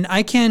changing. And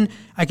I can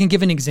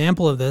give an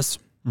example of this.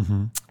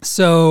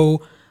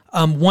 So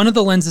one of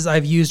the lenses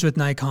I've used with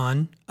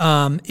Nikon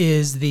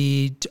is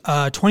the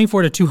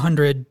 24 to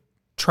 200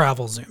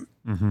 travel zoom.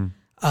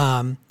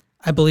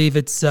 I believe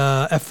it's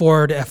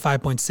f4 to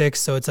f5.6,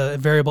 so it's a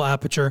variable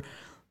aperture.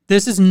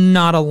 This is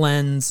not a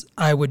lens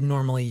I would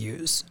normally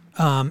use.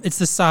 It's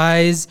the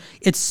size.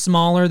 It's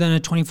smaller than a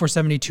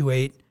 2470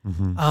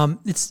 2.8.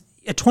 It's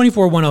a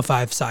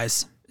 24-105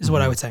 size is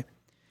what I would say.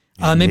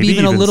 Maybe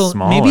even a little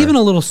smaller. Maybe even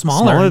a little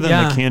smaller. Smaller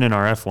than the Canon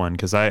RF one,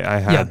 because I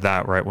had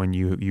that right when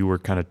you were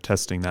kind of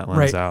testing that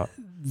lens out.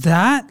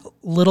 That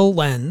little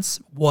lens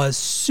was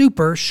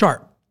super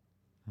sharp.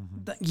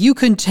 You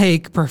can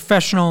take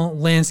professional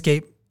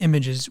landscape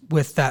images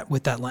with that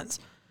lens.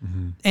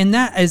 And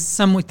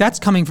that's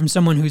coming from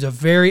someone who's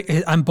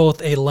I'm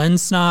both a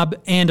lens snob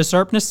and a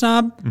sharpness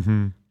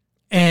snob.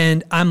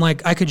 And I'm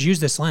like, I could use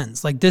this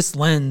lens. Like, this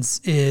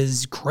lens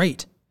is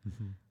great.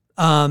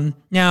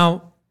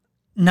 Now,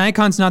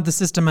 Nikon's not the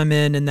system I'm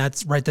in, and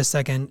that's right this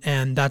second.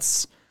 And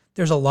that's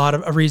There's a lot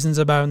of reasons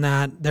about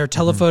that. Their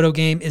telephoto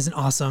game isn't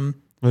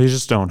awesome. Well, they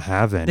just don't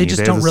have any. They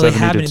just don't really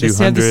have any. They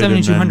have the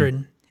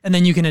 70-200, and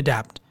then you can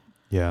adapt.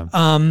 Yeah.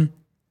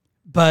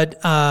 But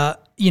I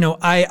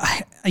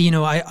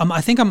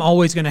think I'm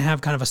always going to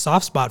have kind of a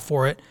soft spot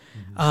for it,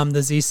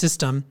 the Z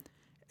system,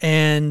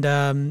 and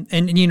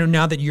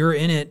now that you're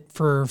in it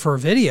for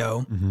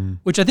video,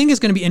 which I think is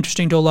going to be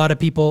interesting to a lot of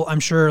people. I'm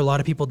sure a lot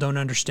of people don't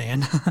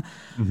understand,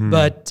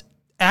 but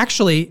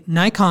actually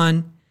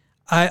Nikon,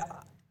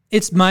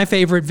 it's my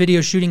favorite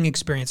video shooting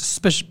experience,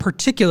 especially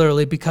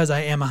particularly because I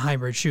am a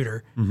hybrid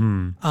shooter.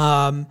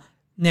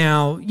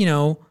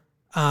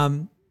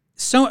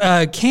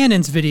 So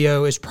Canon's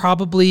video is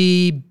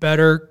probably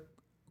better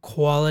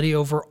quality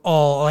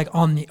overall, like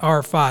on the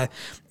R5.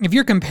 If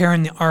you're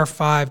comparing the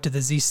R5 to the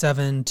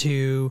Z7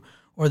 II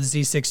or the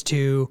Z6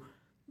 II,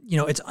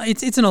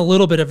 it's in a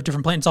little bit of a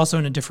different plane. It's also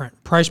in a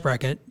different price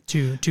bracket,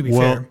 to be fair.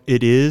 Well,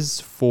 it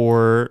is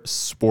for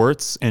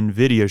sports and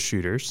video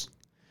shooters.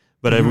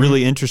 But a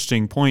really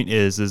interesting point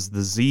is the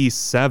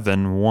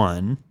Z7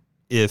 one,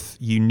 if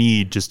you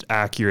need just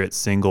accurate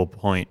single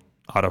point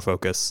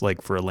autofocus,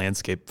 like for a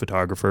landscape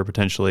photographer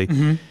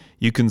potentially,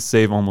 you can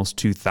save almost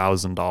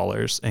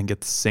 $2,000 and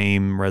get the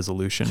same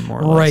resolution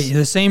more or less. Right,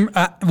 the same.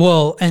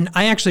 And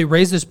I actually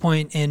raised this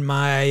point in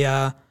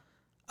my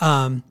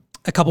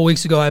a couple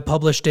weeks ago. I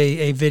published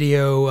a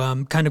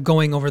video kind of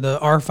going over the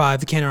R5,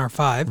 the Canon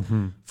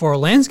R5 for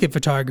landscape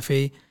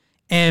photography.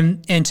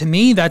 And to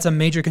me, that's a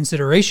major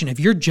consideration. If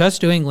you're just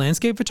doing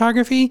landscape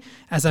photography,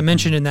 as I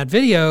mentioned in that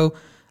video,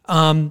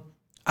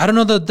 I don't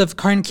know that the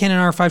current Canon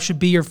R5 should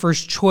be your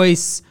first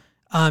choice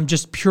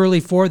just purely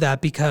for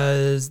that,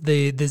 because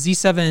the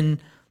Z7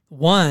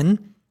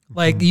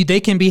 I,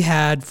 they can be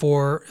had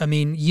for,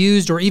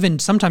 used or even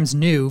sometimes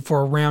new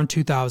for around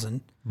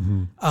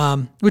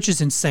 $2,000, which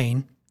is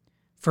insane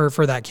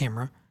for that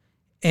camera.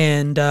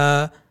 And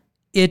the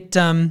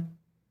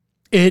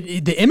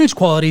image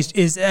quality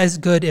is as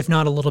good, if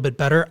not a little bit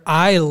better.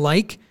 I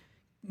like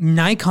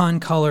Nikon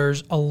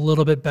colors a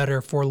little bit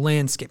better for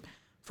landscape.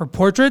 For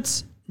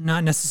portraits,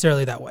 not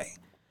necessarily that way.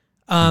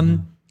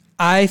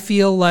 I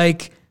feel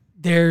like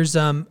there's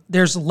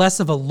less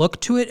of a look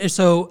to it.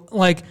 So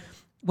like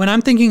when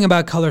I'm thinking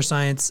about color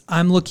science,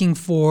 I'm looking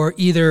for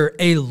either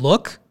a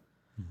look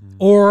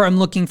or I'm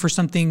looking for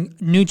something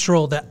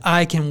neutral that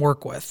I can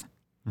work with.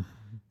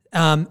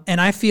 And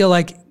I feel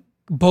like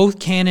both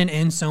Canon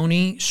and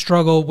Sony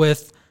struggle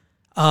with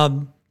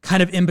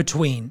kind of in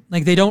between.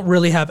 Like they don't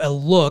really have a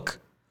look,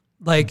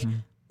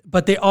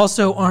 but they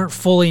also aren't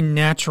fully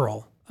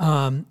natural.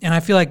 And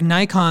I feel like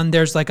Nikon,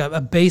 there's like a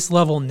base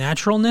level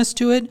naturalness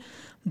to it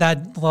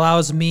that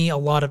allows me a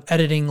lot of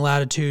editing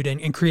latitude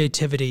and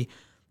creativity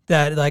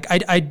that like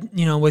I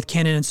with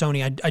Canon and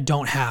Sony, I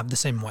don't have the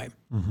same way.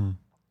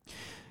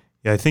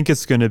 Yeah, I think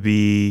it's going to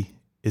be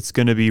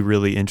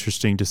really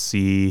interesting to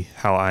see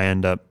how I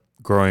end up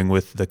growing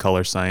with the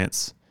color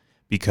science,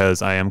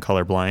 because I am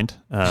colorblind.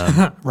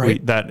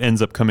 Right. That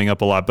ends up coming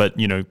up a lot, but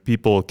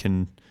people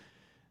can,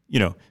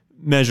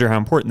 measure how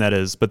important that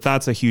is. But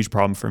that's a huge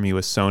problem for me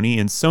with Sony,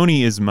 and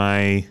Sony is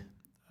my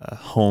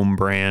home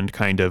brand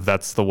kind of.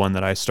 That's the one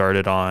that I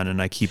started on,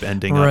 and I keep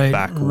ending up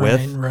back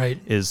with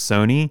is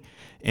Sony,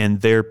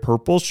 and their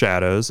purple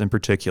shadows in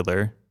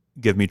particular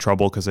give me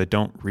trouble because I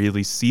don't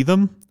really see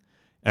them.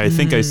 I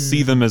think I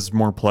see them as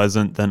more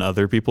pleasant than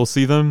other people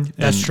see them.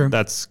 That's true.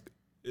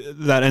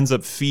 That ends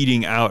up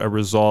feeding out a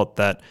result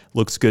that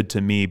looks good to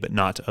me, but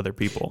not to other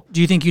people.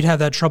 Do you think you'd have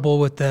that trouble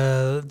with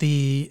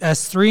the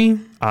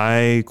S3?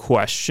 I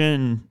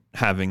question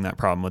having that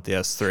problem with the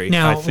S3.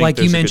 Now, like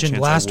you mentioned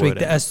last week,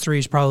 the S3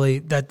 is probably,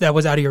 that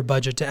was out of your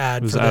budget to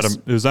add.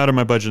 It was out of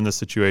my budget in this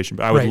situation,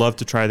 but I would love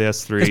to try the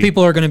S3. Because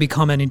people are going to be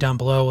commenting down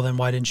below, well, then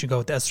why didn't you go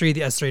with the S3?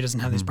 The S3 doesn't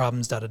have these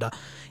problems, da-da-da.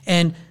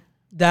 And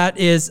that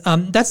is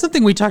that's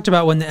something we talked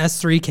about when the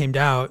S3 came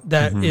out.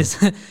 That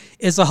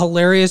is a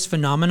hilarious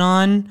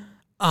phenomenon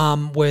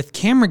with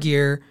camera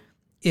gear.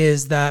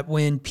 Is that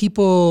when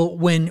people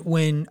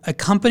when a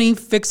company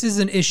fixes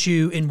an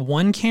issue in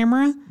one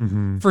camera,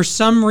 for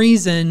some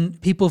reason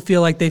people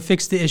feel like they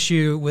fixed the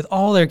issue with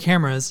all their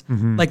cameras,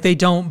 like they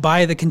don't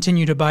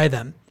continue to buy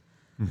them.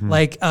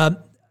 Like a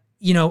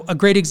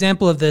great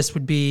example of this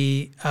would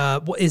be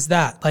is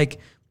that like.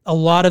 A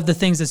lot of the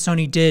things that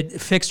Sony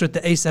did fixed with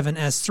the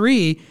A7S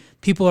III,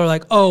 people are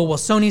like, oh, well,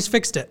 Sony's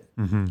fixed it.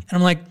 And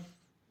I'm like,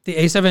 the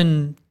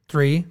A7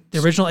 III, the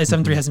original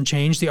A7 III hasn't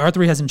changed. The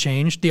R3 hasn't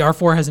changed. The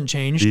R4 hasn't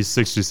changed. The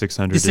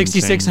 6600 The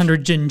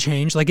 6600 didn't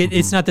change. Like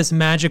it's not this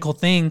magical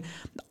thing.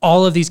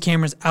 All of these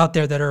cameras out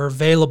there that are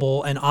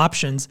available and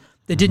options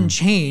that didn't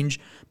change.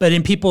 But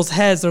in people's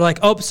heads, they're like,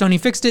 oh, Sony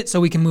fixed it, so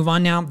we can move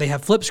on now. They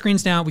have flip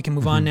screens now. We can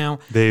move on now.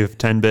 They have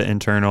 10-bit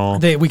internal.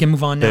 We can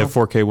move on now. They have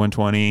 4K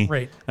 120.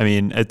 Right. I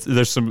mean,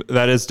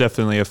 that is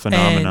definitely a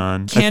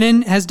phenomenon. And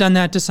Canon has done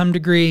that to some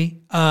degree.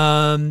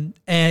 And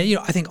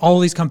I think all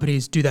these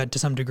companies do that to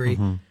some degree.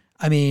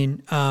 I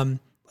mean,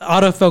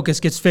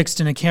 autofocus gets fixed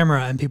in a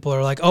camera and people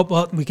are like, oh,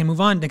 well, we can move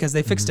on because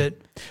they fixed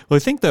it. Well, I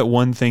think that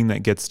one thing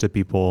that gets to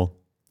people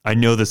I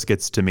know this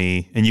gets to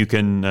me, and you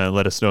can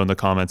let us know in the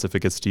comments if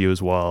it gets to you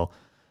as well,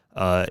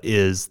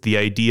 is the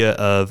idea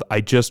of,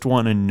 I just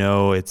want to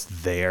know it's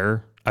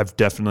there. I've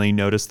definitely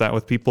noticed that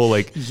with people.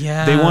 Like,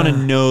 they want to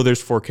know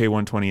there's 4K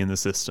 120 in the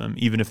system,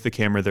 even if the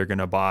camera they're going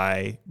to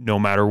buy, no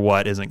matter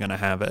what, isn't going to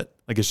have it.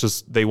 Like, it's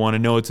just, they want to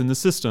know it's in the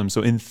system.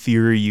 So in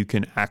theory, you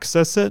can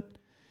access it.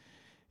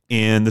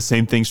 And the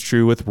same thing's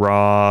true with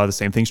RAW. The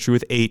same thing's true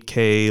with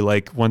 8K.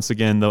 Like, once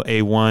again, the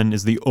A1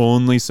 is the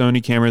only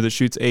Sony camera that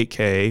shoots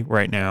 8K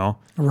right now.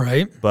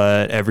 Right.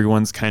 But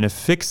everyone's kind of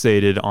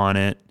fixated on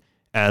it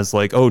as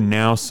like, oh,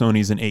 now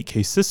Sony's an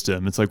 8K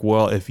system. It's like,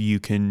 well, if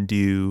you can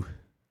do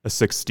a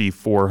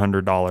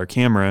 $6,400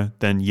 camera,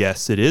 then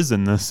yes, it is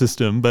in the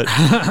system. But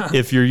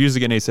if you're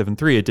using an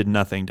A7 III, it did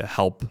nothing to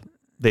help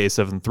the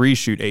A7 III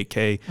shoot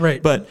 8K.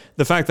 Right. But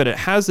the fact that it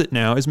has it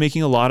now is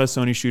making a lot of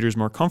Sony shooters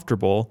more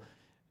comfortable,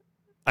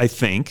 I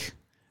think.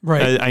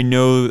 Right. I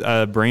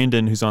know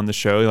Brandon, who's on the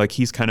show, like,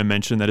 he's kind of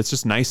mentioned that it's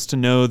just nice to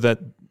know that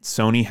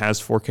Sony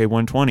has 4K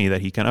 120 that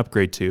he can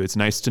upgrade to. It's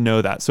nice to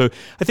know that. So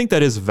I think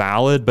that is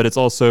valid, but it's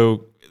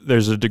also,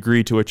 there's a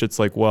degree to which it's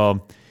like,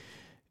 well,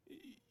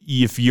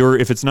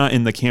 if it's not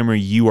in the camera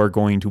you are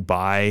going to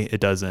buy,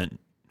 it doesn't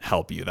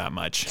help you that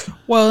much.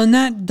 Well, and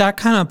that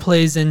kind of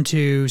plays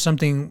into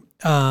something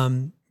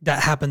that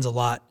happens a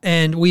lot.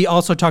 And we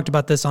also talked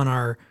about this on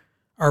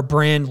our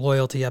brand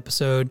loyalty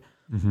episode,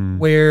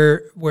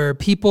 where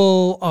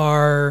people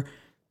are,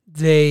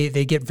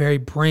 they get very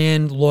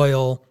brand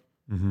loyal.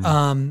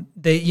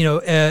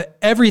 They,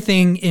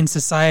 everything in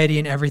society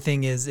and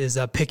everything is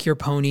a pick your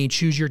pony,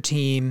 choose your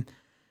team,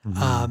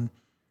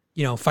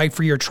 fight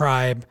for your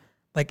tribe.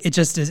 Like, it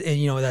just is,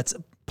 that's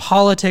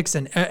politics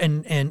and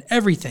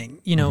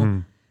everything,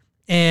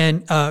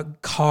 and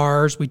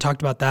cars. We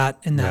talked about that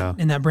in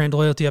that brand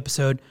loyalty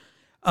episode.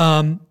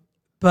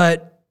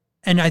 But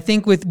I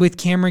think with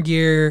camera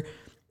gear,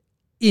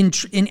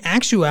 in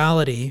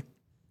actuality,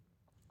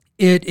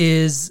 it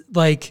is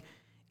like,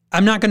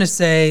 I'm not going to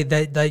say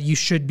that you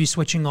should be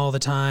switching all the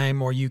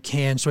time, or you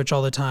can switch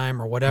all the time,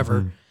 or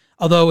whatever.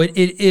 Although it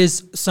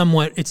is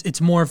somewhat,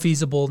 it's more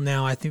feasible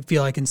now, I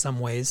feel like, in some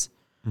ways.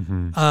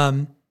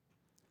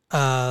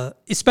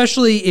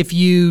 Especially if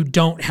you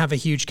don't have a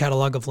huge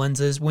catalog of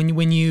lenses.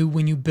 When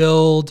you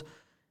build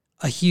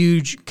a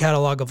huge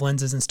catalog of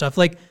lenses and stuff,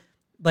 like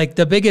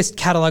the biggest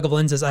catalog of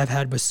lenses I've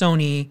had was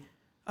Sony,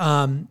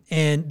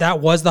 and that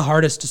was the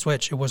hardest to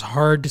switch. It was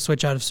hard to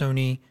switch out of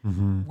Sony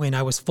when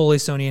I was fully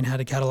Sony and had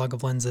a catalog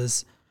of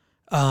lenses.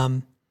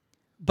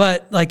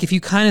 But like, if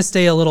you kind of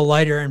stay a little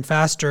lighter and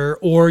faster,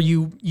 or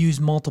you use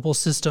multiple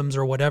systems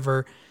or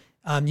whatever,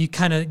 you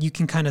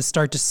can kind of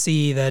start to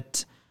see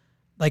that,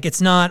 like,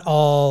 it's not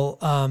all,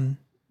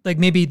 like,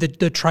 maybe the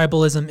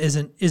tribalism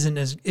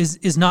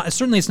is not,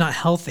 certainly it's not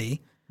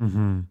healthy.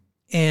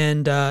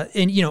 And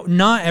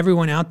not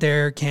everyone out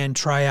there can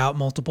try out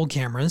multiple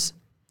cameras.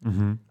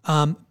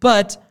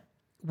 But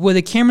with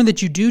a camera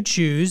that you do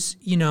choose,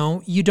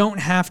 you don't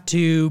have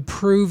to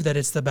prove that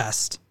it's the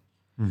best.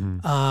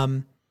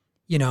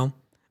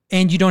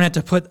 And you don't have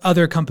to put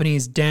other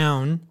companies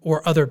down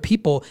or other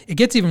people. It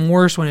gets even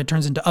worse when it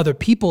turns into other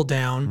people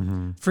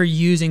down for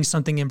using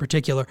something in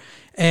particular.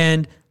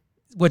 And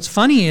what's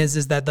funny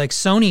is that, like,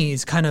 Sony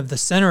is kind of the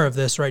center of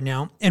this right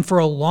now. And for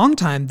a long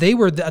time, they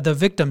were the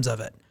victims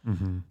of it.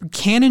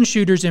 Canon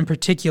shooters in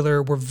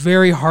particular were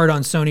very hard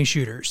on Sony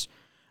shooters.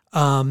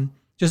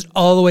 Just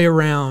all the way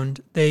around.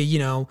 They,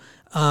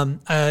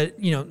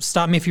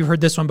 stop me if you've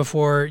heard this one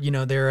before.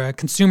 They're a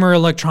consumer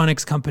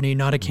electronics company,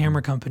 not a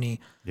camera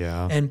company.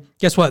 Yeah. And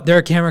guess what? They're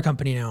a camera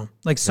company now.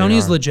 Like, Sony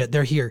is legit.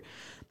 They're here.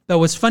 But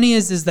what's funny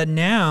is that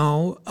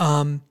now,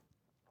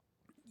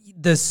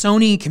 the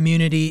Sony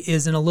community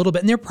is in a little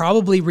bit, and they're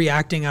probably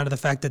reacting out of the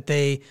fact that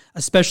they,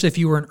 especially if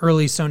you were an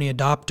early Sony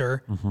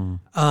adopter,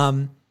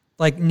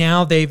 like,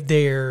 now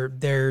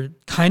they're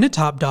kind of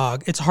top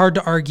dog. It's hard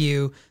to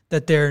argue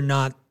that they're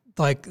not,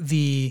 like,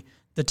 the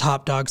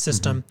top dog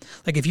system.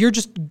 Like, if you're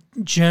just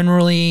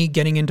generally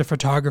getting into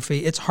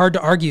photography, it's hard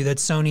to argue that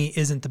Sony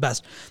isn't the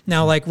best.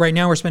 Now, like, right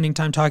now we're spending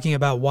time talking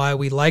about why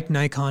we like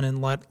Nikon and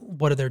what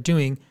they're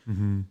doing.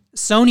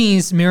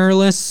 Sony's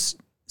mirrorless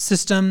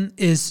system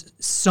is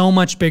so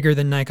much bigger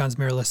than Nikon's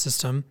mirrorless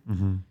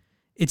system.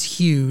 It's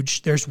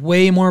huge. There's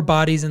way more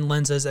bodies and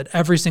lenses at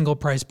every single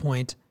price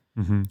point.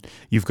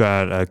 You've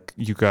got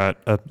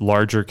a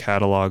larger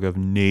catalog of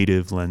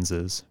native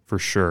lenses for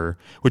sure,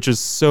 which is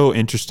so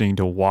interesting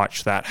to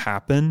watch that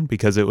happen,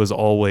 because it was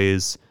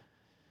always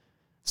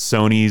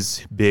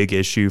Sony's big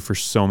issue for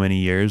so many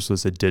years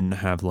was it didn't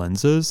have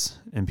lenses,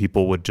 and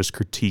people would just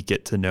critique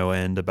it to no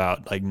end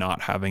about, like,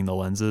 not having the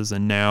lenses.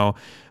 And now,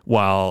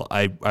 while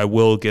I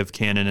will give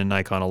Canon and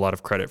Nikon a lot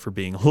of credit for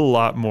being a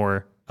lot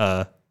more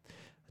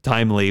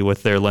timely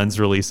with their lens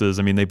releases.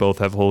 I mean, they both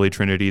have Holy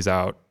Trinities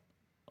out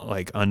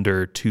like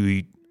about 2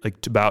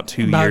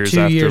 years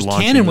after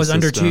launching. Canon was the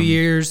under system. 2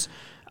 years.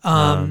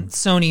 Nikon,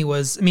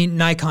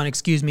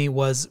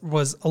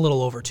 was a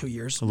little over 2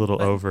 years.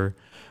 Over.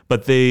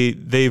 But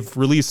they've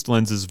released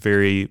lenses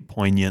very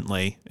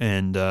poignantly,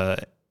 and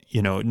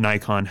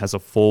Nikon has a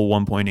full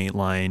 1.8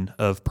 line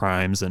of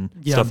primes and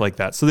stuff like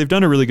that. So they've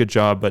done a really good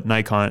job, but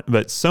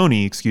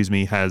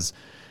Sony, has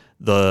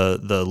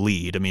the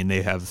lead. I mean,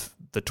 they have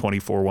the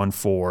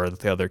 24-1.4 that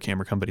the other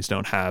camera companies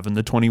don't have, and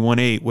the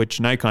 20-1.8,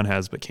 which Nikon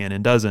has, but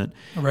Canon doesn't.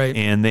 Right.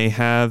 And they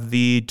have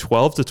the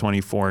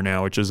 12-24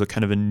 now, which is a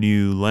kind of a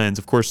new lens.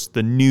 Of course,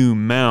 the new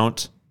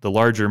mount, the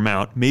larger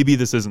mount, maybe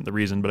this isn't the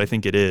reason, but I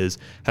think it is,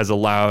 has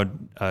allowed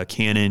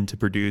Canon to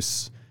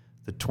produce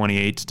the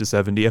 28-70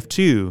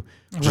 f2,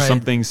 which is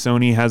something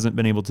Sony hasn't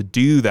been able to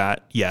do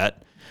that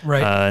yet.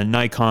 Right.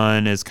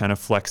 Nikon is kind of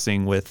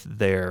flexing with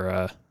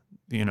their,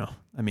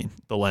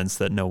 the lens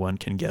that no one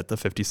can get, the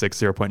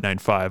 56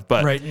 0.95.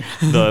 But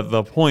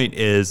the point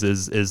is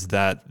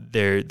that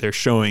they're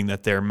showing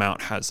that their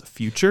mount has a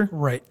future.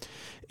 Right.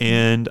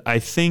 And I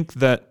think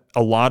that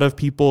a lot of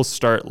people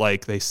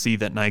they see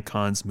that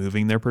Nikon's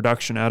moving their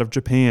production out of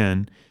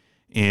Japan,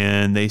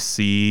 and they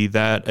see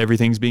that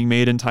everything's being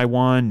made in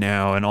Taiwan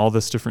now and all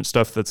this different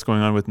stuff that's going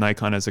on with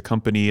Nikon as a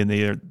company, and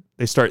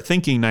they start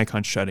thinking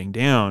Nikon's shutting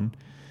down.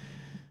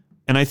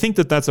 And I think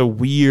that that's a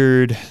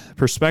weird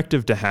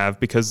perspective to have,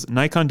 because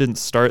Nikon didn't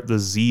start the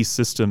Z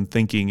system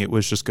thinking it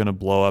was just going to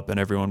blow up and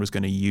everyone was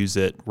going to use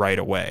it right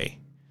away.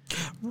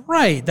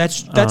 Right.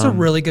 That's a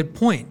really good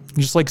point.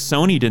 Just like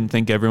Sony didn't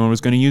think everyone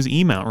was going to use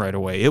E-mount right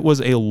away. It was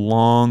a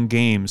long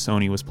game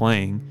Sony was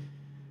playing.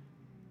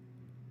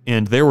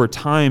 And there were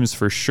times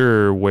for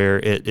sure where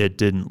it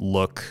didn't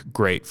look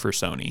great for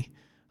Sony.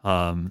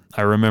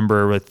 I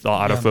remember with the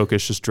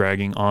autofocus just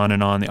dragging on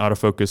and on. The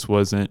autofocus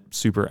wasn't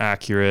super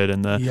accurate,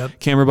 and the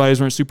camera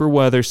bodies weren't super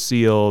weather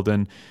sealed,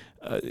 and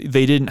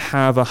they didn't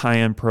have a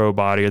high-end pro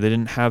body, or they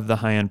didn't have the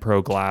high-end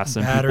pro glass,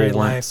 and people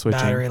weren't switching.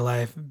 Battery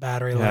life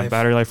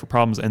were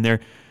problems. And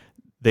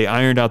they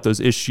ironed out those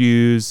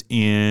issues,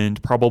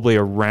 and probably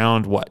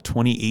around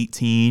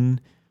 2018,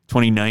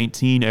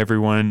 2019,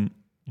 everyone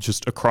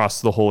just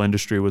across the whole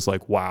industry was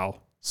like,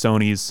 wow,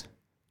 Sony's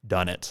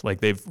done it. Like,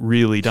 they've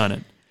really done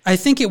it. I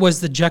think it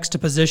was the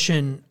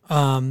juxtaposition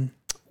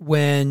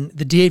when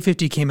the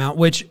D850 came out,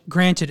 which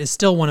granted is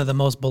still one of the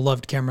most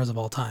beloved cameras of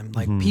all time.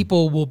 Like,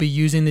 people will be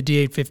using the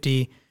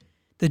D850.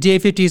 The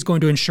D850 is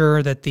going to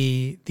ensure that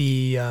the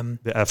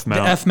F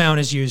mount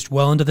is used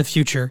well into the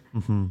future.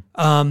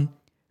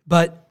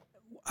 But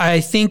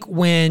I think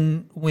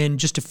when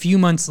just a few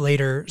months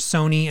later,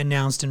 Sony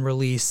announced and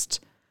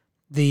released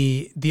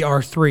the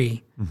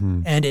R3,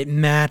 and it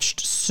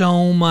matched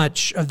so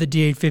much of the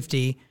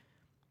D850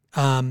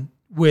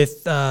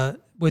 with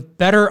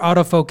better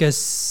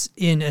autofocus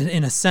in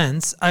a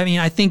sense. I mean,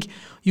 I think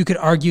you could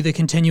argue the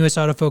continuous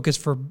autofocus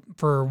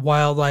for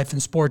wildlife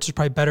and sports is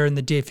probably better in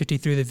the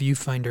D850 through the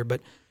viewfinder, but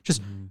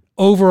just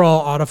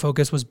overall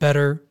autofocus was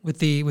better with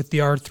the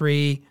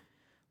R3.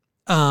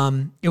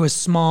 It was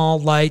small,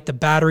 light. The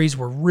batteries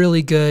were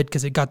really good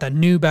because it got that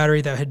new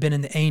battery that had been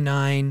in the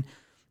A9.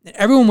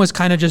 Everyone was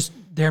kind of just,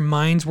 their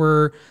minds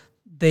were,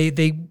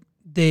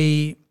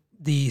 the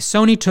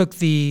Sony took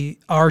the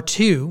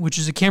R2, which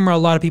is a camera a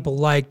lot of people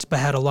liked but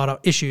had a lot of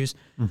issues,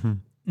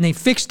 and they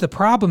fixed the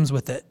problems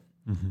with it.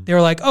 They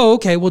were like, oh,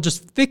 okay, we'll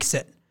just fix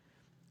it.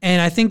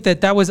 And I think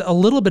that was a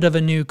little bit of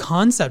a new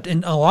concept.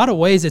 In a lot of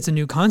ways, it's a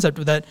new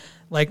concept that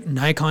like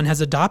Nikon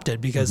has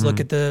adopted, because look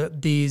at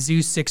the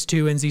Zeus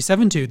 6.2 and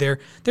Z7 II.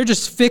 They're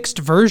just fixed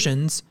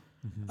versions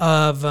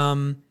of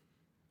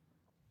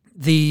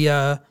the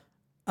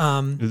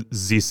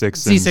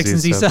Z6 and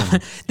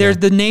Z7.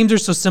 The names are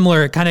so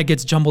similar, it kind of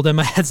gets jumbled in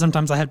my head.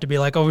 Sometimes I have to be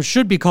like, oh, it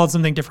should be called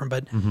something different.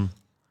 But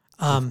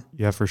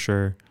yeah, for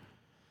sure.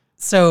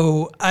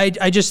 So I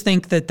just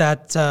think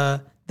that's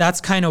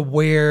kind of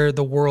where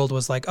the world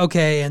was like,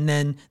 okay. And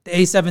then the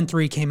A7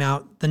 III came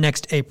out the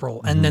next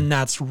April, and then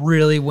that's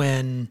really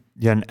when.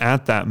 Yeah, and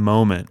at that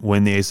moment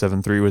when the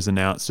A7 III was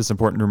announced, it's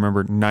important to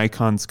remember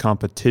Nikon's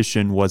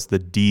competition was the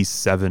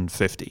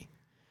D750.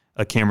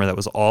 A camera that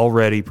was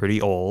already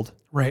pretty old.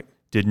 Right.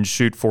 Didn't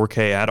shoot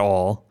 4K at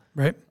all.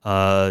 Right.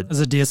 As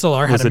a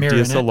DSLR, had a mirror in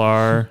it.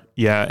 DSLR,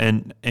 yeah,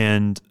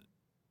 and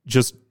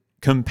just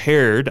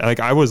compared, like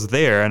I was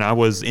there and I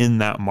was in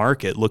that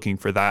market looking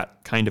for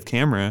that kind of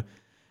camera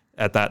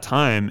at that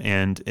time,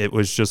 and it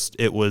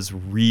was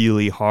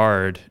really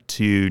hard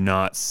to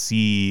not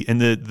see. And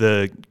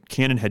the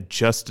Canon had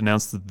just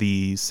announced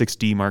the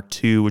 6D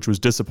Mark II, which was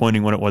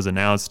disappointing when it was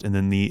announced, and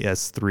then the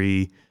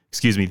A7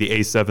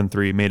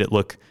 III made it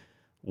look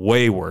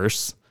way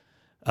worse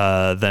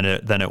than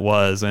it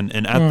was,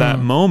 and at that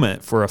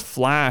moment, for a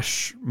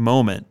flash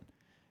moment,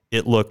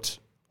 it looked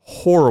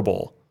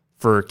horrible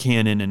for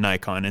Canon and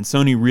Nikon, and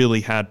Sony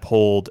really had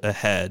pulled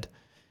ahead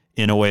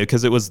in a way,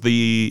 because it was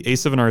the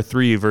A7R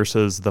III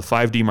versus the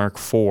 5D Mark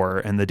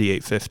IV and the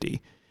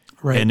D850,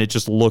 right? And it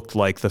just looked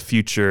like the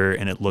future,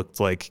 and it looked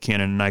like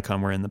Canon and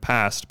Nikon were in the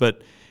past.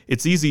 But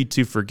it's easy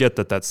to forget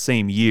that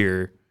same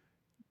year,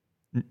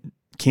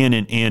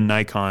 Canon and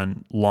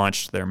Nikon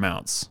launched their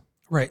mounts.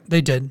 Right,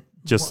 they did.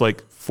 Just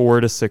like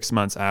 4 to 6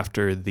 months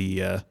after the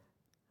the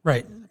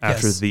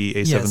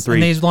A7 III.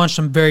 And they launched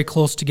them very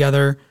close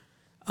together.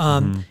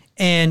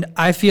 And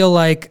I feel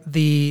like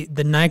the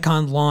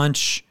Nikon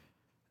launch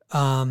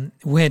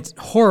went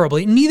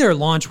horribly. Neither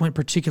launch went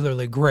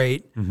particularly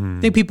great. I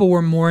think people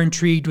were more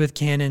intrigued with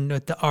Canon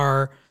with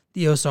the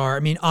EOS R. I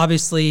mean,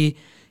 obviously,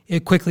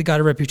 it quickly got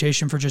a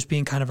reputation for just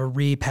being kind of a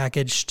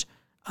repackaged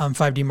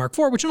 5D Mark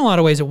IV, which in a lot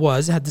of ways it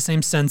was. It had the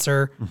same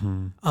sensor,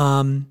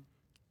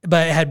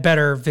 but it had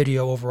better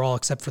video overall,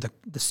 except for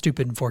the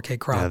stupid 4K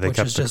crop. Yeah, they which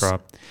kept is the just,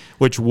 crop,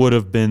 which would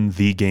have been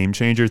the game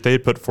changer. If they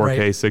had put 4K,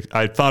 Right. 6,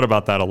 I thought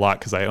about that a lot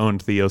because I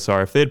owned the EOS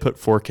R. If they had put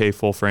 4K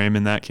full frame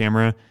in that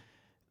camera,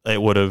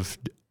 it would have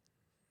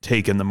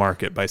taken the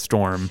market by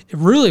storm. It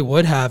really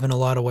would have in a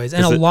lot of ways.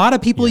 And a lot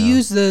of people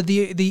use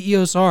the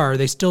EOS R.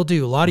 They still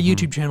do. A lot of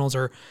YouTube channels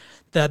are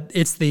that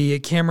it's the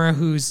camera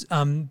whose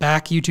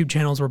back YouTube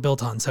channels were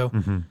built on. So,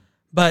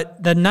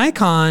 but the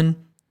Nikon,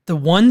 the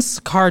one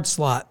card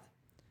slot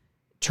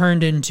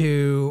turned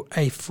into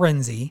a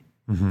frenzy,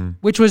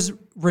 which was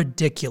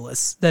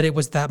ridiculous that it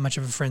was that much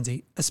of a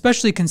frenzy,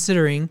 especially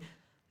considering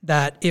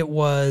that it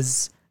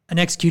was an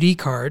XQD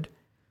card.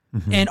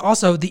 And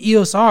also the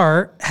EOS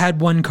R had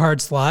one card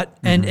slot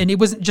and it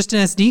wasn't just an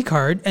SD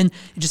card and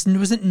it just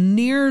wasn't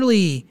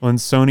nearly. When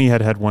Sony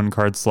had one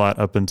card slot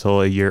up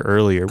until a year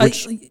earlier,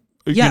 which,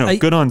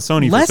 good on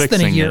Sony for fixing it. Less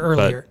than a year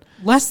earlier.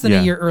 Less than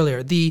a year earlier.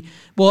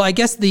 I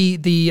guess the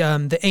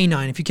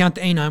A9, if you count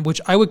the A9,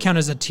 which I would count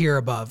as a tier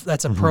above,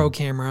 that's a pro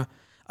camera,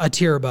 a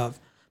tier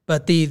above.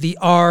 But the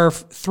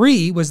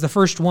R3 was the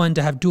first one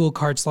to have dual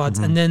card slots,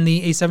 and then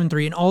the A7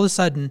 III, and all of a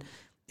sudden,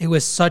 it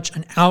was such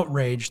an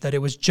outrage that it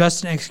was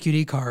just an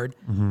XQD card.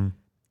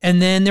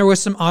 And then there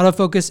was some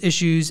autofocus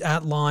issues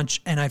at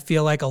launch, and I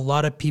feel like a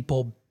lot of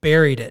people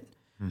buried it.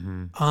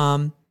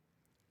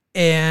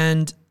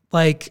 And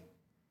like,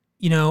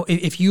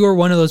 if you are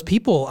one of those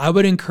people, I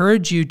would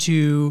encourage you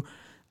to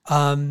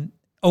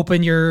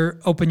open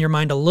your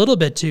mind a little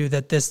bit to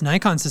that this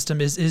Nikon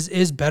system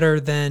is better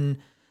than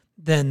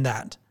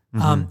that.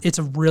 It's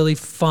a really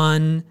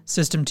fun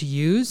system to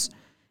use.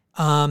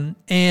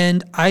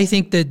 And I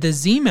think that the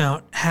Z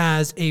mount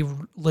has a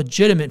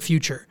legitimate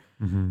future.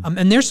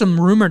 And there's some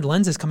rumored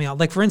lenses coming out.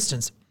 Like for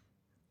instance,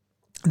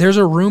 there's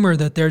a rumor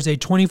that there's a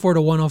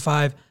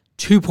 24-105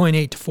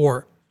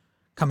 2.8-4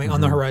 coming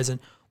on the horizon,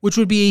 which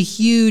would be a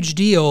huge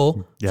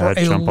deal for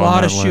a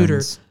lot of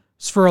shooters.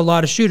 For a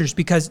lot of shooters,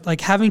 because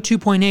like having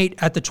 2.8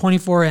 at the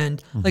 24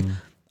 end, like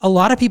a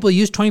lot of people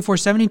use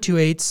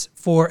 24-72/8s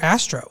for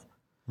Astro.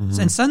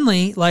 And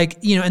suddenly,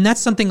 and that's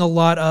something a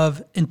lot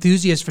of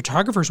enthusiast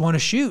photographers want to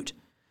shoot.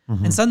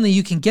 And suddenly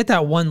you can get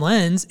that one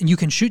lens and you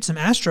can shoot some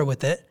Astro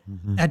with it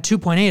at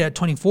 2.8 at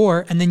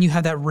 24, and then you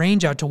have that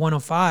range out to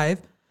 105.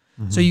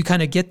 So you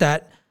kind of get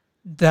that.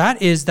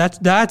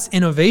 That's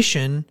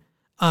innovation,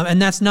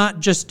 and that's not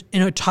just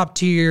top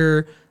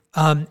tier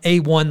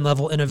A1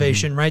 level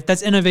innovation, right?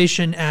 That's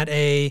innovation at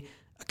a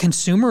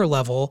consumer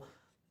level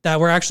that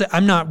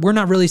we're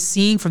not really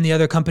seeing from the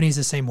other companies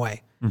the same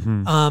way.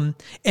 And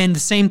the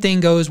same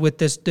thing goes with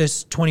this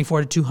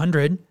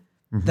 24-200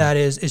 that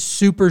is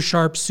super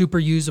sharp, super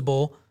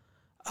usable,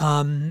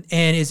 and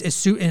is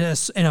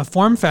in a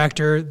form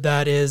factor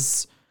that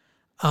is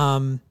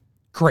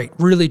great.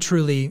 Really,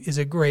 truly is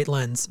a great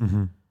lens.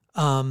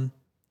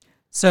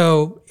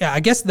 So yeah, I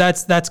guess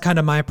that's kind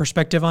of my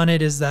perspective on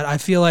it, is that I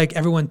feel like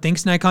everyone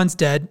thinks Nikon's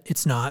dead.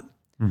 It's not.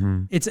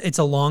 It's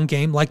a long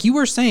game. Like you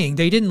were saying,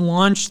 they didn't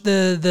launch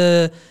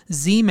the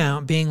Z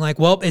mount being like,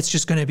 well, it's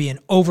just going to be an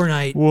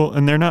overnight. Well,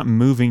 and they're not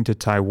moving to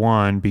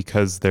Taiwan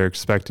because they're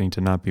expecting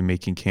to not be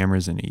making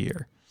cameras in a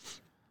year.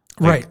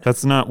 Right.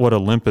 That's not what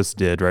Olympus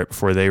did right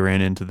before they ran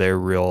into their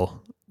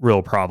real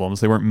problems.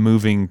 They weren't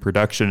moving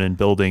production and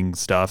building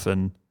stuff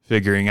and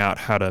figuring out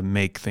how to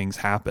make things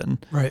happen.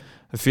 Right.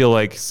 I feel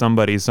like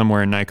somebody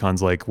somewhere in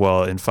Nikon's like,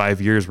 well, in 5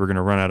 years, we're going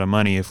to run out of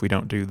money if we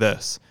don't do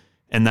this.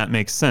 And that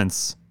makes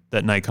sense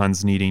that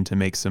Nikon's needing to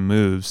make some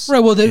moves. Right.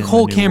 Well, the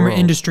whole camera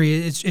industry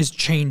is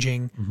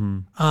changing.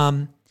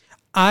 I'm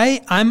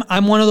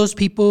one of those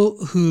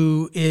people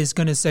who is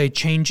going to say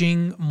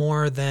changing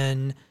more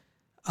than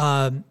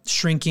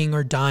shrinking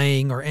or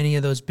dying or any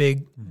of those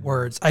big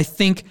words. I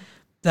think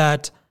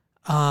that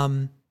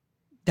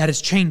that is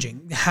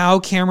changing. How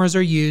cameras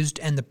are used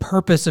and the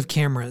purpose of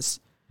cameras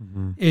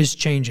is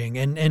changing.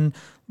 And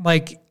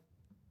like,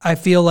 I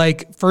feel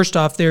like first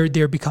off,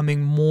 they're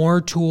becoming more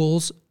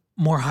tools,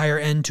 more higher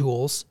end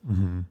tools.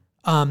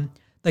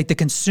 Like the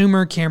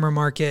consumer camera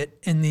market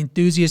and the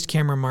enthusiast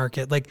camera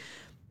market. Like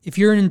if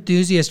you're an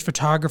enthusiast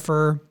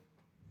photographer,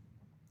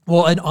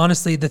 well, and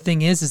honestly, the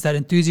thing is that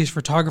enthusiast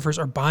photographers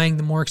are buying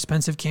the more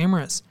expensive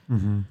cameras.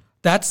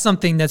 That's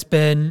something that's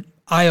been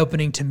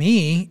eye-opening to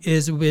me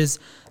is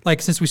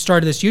like, since we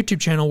started this YouTube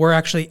channel, we're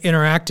actually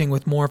interacting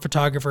with more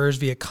photographers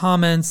via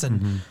comments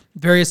and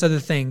various other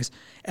things.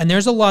 And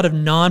there's a lot of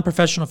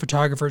non-professional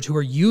photographers who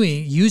are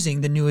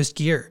using the newest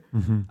gear.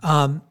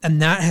 And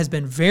that has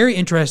been very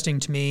interesting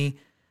to me.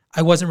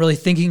 I wasn't really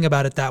thinking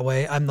about it that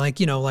way. I'm like,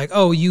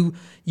 oh, you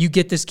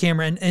get this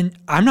camera. And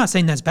I'm not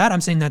saying that's bad.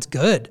 I'm saying that's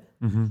good.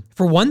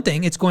 For one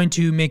thing, it's going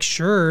to make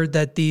sure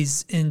that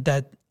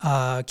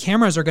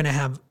cameras are going to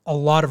have a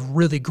lot of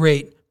really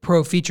great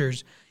pro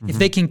features if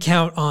they can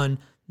count on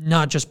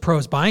not just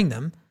pros buying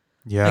them.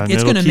 Yeah, like, and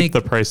it's it'll going to keep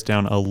make the price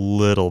down a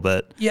little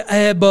bit.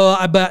 Yeah,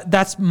 but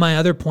that's my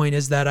other point,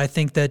 is that I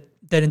think that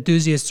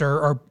enthusiasts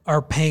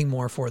are paying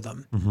more for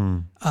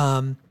them.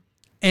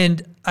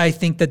 And I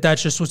think that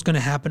that's just what's going to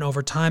happen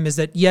over time, is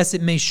that, yes,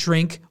 it may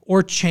shrink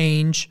or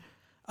change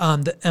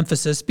the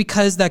emphasis,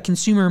 because that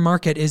consumer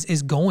market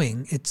is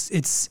going.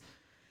 It's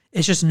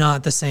just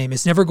not the same.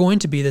 It's never going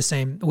to be the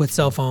same with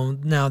cell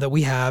phone, now that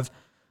we have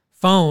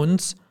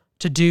phones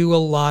to do a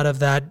lot of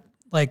that,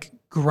 like,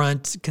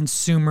 grunt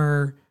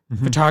consumer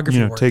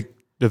photography work. Take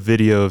a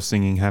video of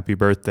singing happy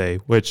birthday,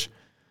 which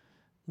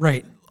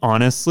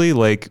honestly,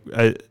 like,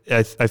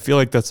 I feel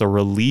like that's a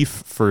relief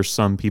for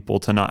some people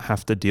to not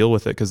have to deal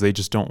with it, because they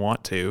just don't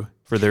want to,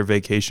 for their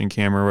vacation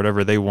camera or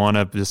whatever. They want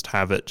to just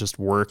have it just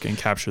work and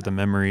capture the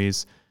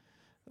memories.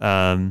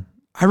 I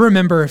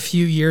remember a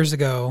few years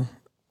ago,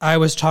 I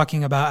was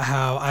talking about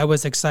how I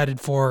was excited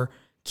for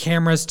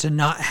cameras to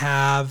not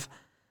have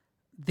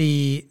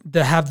the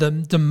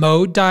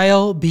mode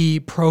dial be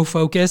pro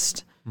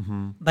focused.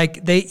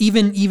 Like, they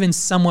even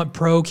somewhat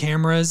pro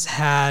cameras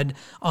had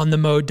on the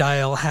mode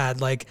dial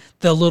had like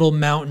the little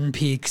mountain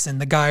peaks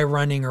and the guy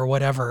running or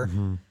whatever.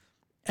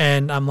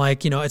 And I'm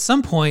like, at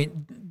some point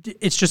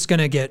it's just going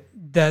to get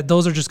that,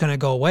 those are just going to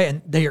go away,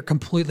 and they are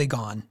completely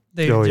gone.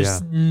 They're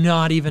just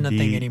not even a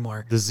thing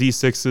anymore. The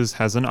Z6s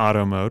has an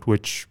auto mode,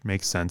 which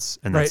makes sense.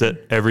 And that's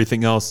it.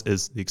 Everything else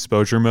is the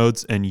exposure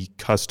modes and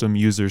custom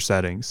user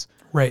settings.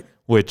 Right.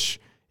 Which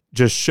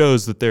just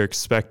shows that they're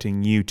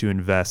expecting you to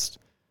invest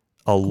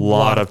a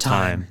lot of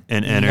time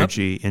and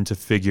energy into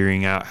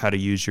figuring out how to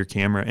use your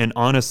camera. And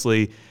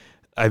honestly,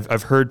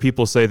 I've heard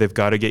people say they've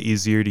got to get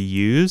easier to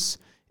use.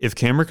 If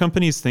camera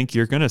companies think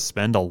you're going to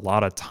spend a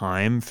lot of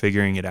time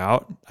figuring it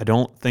out, I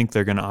don't think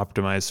they're going to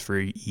optimize for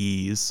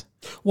ease.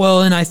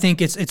 Well, and I think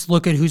it's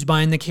look at who's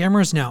buying the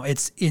cameras now.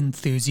 It's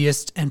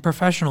enthusiasts and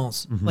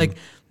professionals. Like,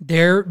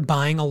 they're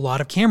buying a lot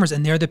of cameras,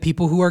 and they're the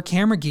people who are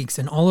camera geeks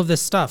and all of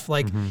this stuff.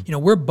 Like,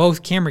 we're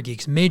both camera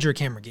geeks, major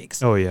camera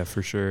geeks. Oh yeah,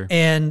 for sure.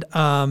 And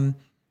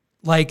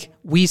like,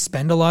 we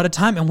spend a lot of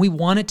time, and we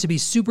want it to be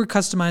super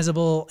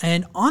customizable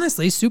and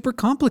honestly super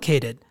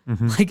complicated.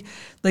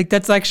 Like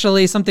that's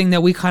actually something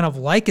that we kind of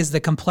like, is the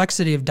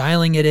complexity of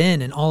dialing it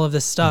in and all of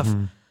this stuff.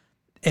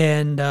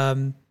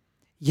 And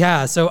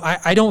yeah, so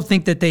I don't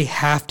think that they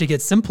have to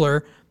get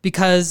simpler,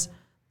 because,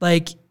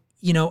 like,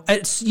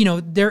 it's,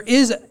 there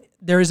is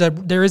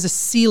a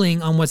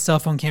ceiling on what cell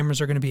phone cameras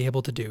are going to be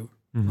able to do,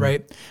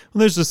 right? Well,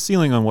 there's a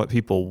ceiling on what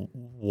people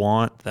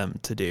want them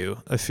to do.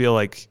 I feel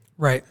like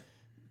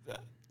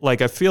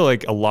I feel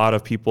like a lot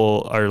of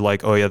people are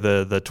like, oh yeah,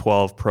 the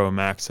 12 Pro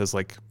Max has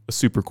like a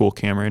super cool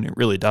camera, and it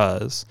really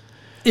does.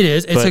 It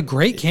is. It's a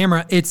great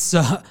camera. It's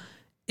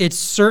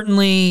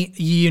certainly,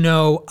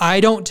 I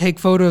don't take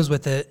photos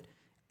with it,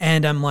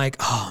 and I'm like,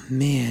 oh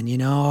man,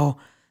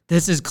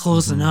 this is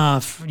close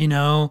enough.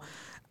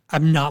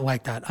 I'm not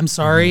like that. I'm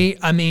sorry.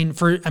 I mean,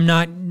 I'm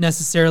not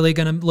necessarily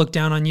going to look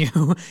down on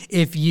you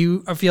if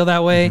you feel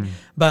that way.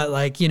 But,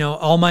 like,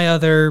 all my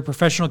other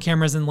professional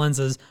cameras and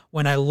lenses,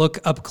 when I look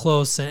up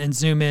close and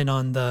zoom in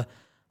on the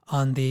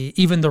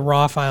even the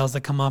raw files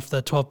that come off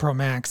the 12 Pro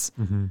Max,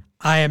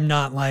 I am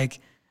not like,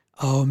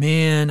 oh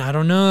man, I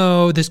don't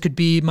know, this could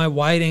be my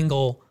wide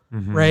angle,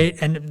 right?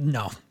 And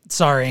no,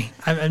 sorry,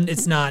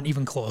 it's not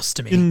even close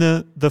to me. And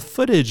the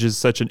footage is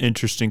such an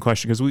interesting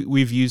question, because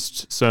we've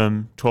used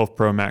some 12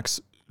 Pro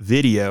Max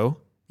video,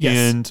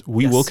 and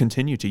we will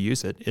continue to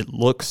use it. It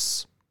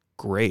looks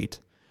great,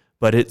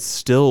 but it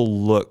still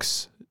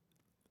looks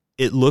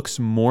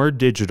more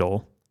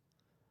digital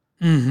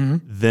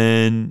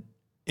than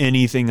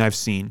anything I've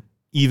seen.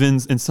 Even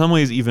in some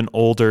ways, even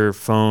older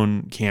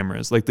phone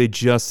cameras, like, they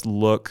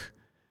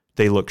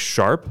look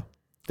sharp,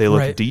 they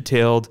look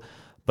detailed,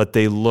 but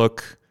they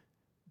look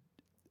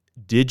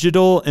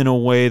digital in a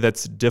way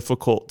that's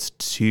difficult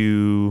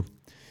to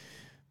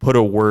put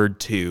a word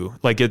to.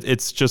 Like,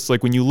 it's just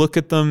like, when you look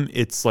at them,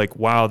 it's like,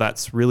 wow,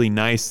 that's really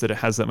nice that it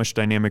has that much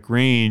dynamic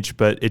range,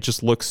 but it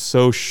just looks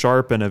so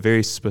sharp in a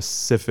very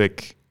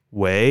specific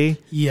way.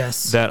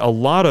 Yes. That a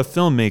lot of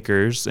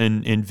filmmakers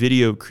and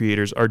video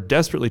creators are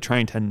desperately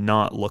trying to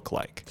not look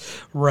like.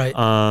 Right.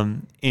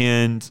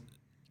 And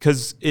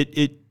because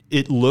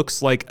it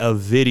looks like a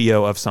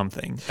video of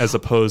something, as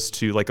opposed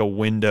to like a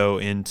window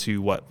into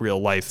what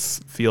real life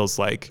feels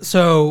like.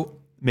 So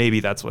maybe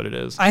that's what it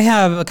is. I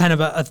have a kind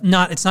of it's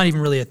not even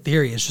really a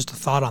theory, it's just a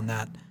thought on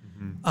that.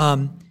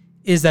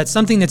 Is that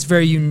something that's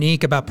very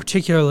unique about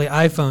particularly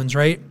iPhones,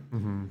 right?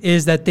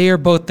 Is that they are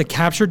both the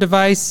capture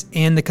device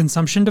and the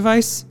consumption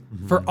device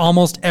for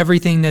almost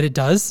everything that it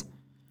does.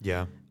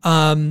 Yeah.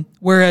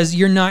 Whereas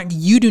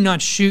you do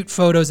not shoot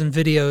photos and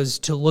videos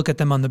to look at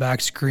them on the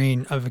back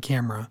screen of a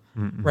camera,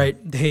 right?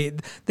 They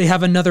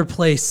have another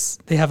place.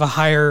 They have a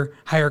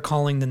higher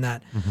calling than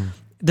that.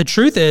 The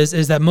truth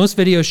is that most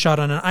videos shot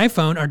on an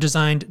iPhone are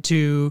designed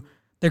to,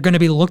 they're going to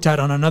be looked at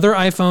on another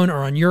iPhone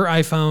or on your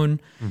iPhone,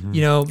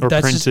 or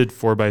that's printed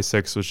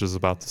 4x6, which is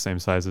about the same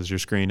size as your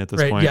screen at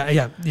this point.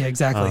 Yeah,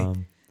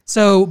 exactly.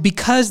 So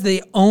because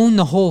they own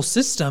the whole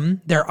system,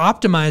 they're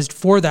optimized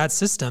for that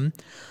system.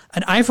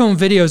 an iPhone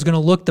video is going to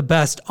look the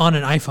best on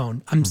an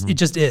iPhone. It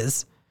just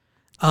is.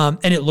 And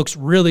it looks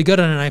really good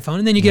on an iPhone.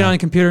 And then you get on a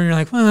computer and you're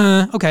like,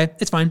 okay,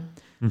 it's fine.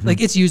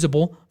 Like it's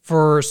usable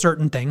for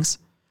certain things.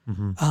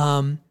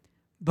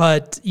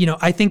 But you know,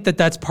 I think that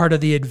that's part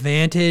of the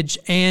advantage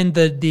and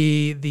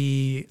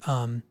the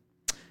con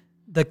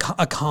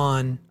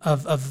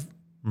of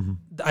the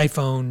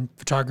iPhone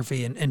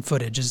photography and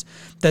footage is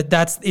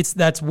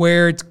that's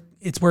where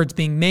it's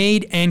being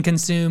made and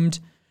consumed.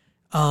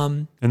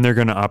 And they're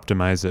going to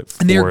optimize it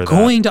for and they're that.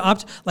 going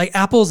to like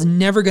Apple's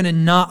never going to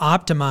not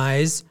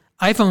optimize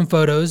iPhone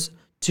photos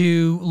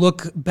to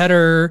look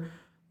better.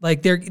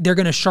 Like they're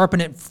going to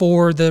sharpen it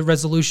for the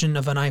resolution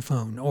of an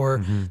iPhone,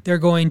 or they're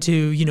going to,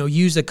 you know,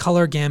 use a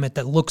color gamut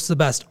that looks the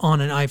best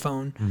on an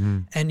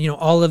iPhone, and you know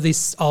all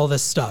this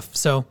stuff.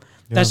 So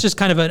that's just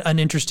kind of an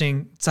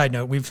interesting side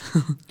note.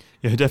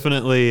 Yeah,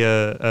 definitely.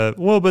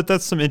 Well, but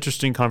that's some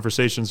interesting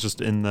conversations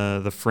just in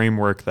the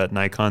framework that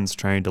Nikon's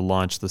trying to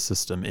launch the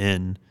system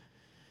in,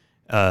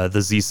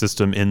 the Z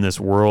system in this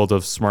world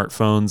of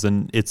smartphones,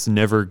 and it's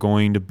never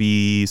going to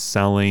be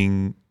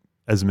selling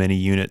as many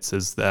units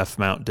as the F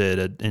mount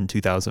did in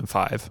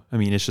 2005. I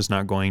mean, it's just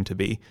not going to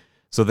be.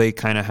 So they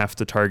kind of have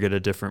to target a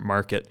different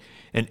market.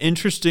 And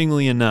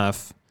interestingly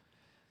enough,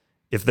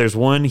 if there's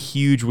one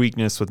huge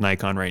weakness with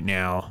Nikon right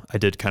now, I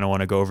did kind of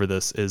want to go over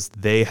this, is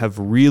they have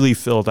really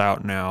filled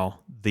out now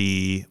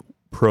the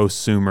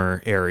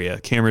prosumer area,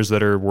 cameras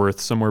that are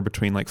worth somewhere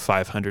between like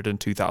 $500 and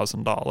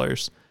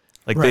 $2,000.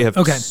 Like they have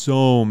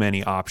so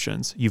many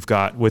options. You've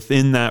got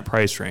within that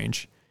price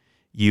range,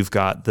 you've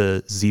got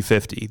the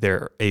Z50,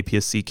 their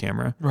APS-C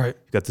camera. Right.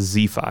 You've got the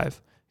Z5.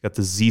 You've got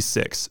the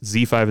Z6.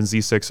 Z5 and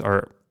Z6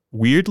 are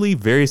weirdly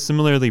very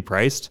similarly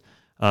priced.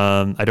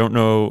 I don't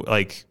know,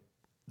 like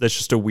that's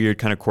just a weird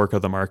kind of quirk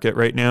of the market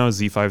right now.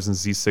 Z5s and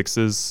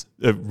Z6s,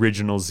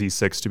 original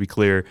Z6 to be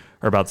clear,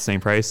 are about the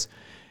same price.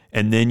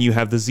 And then you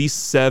have the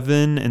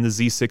Z7 and the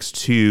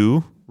Z6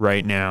 II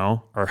right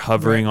now are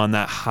hovering on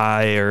that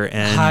high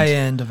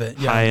end of it.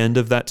 Yeah. High end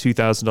of that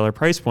 $2,000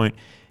 price point.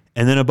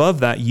 And then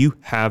above that, you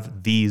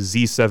have the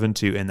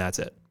Z7 II, and that's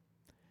it.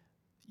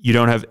 You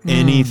don't have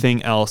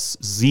anything else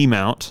Z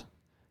mount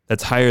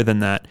that's higher than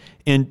that.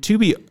 And to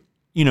be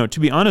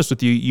honest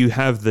with you, you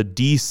have the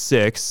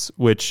D6,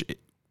 which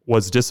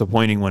was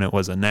disappointing when it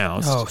was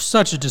announced. Oh,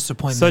 such a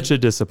disappointment. Such a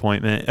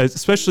disappointment,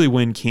 especially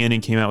when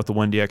Canon came out with the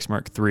 1DX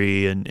Mark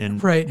III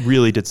and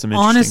really did some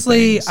interesting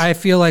Honestly, things. I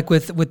feel like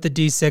with the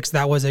D6,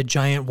 that was a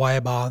giant why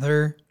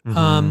bother.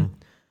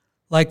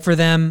 Like for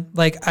them,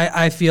 like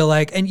I feel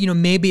like, and you know,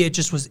 maybe it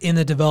just was in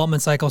the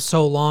development cycle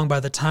so long by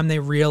the time they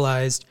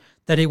realized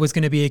that it was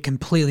going to be a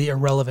completely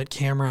irrelevant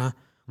camera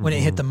when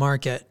it hit the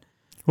market.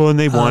 Well, and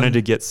they wanted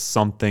to get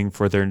something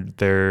for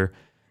their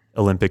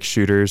Olympic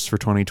shooters for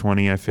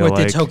 2020. I feel like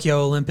with the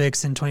Tokyo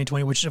Olympics in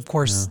 2020, which of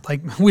course,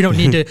 like we don't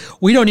need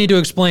to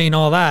explain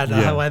all that.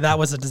 Why that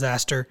was a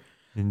disaster.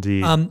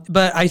 Indeed.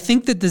 But I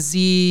think that the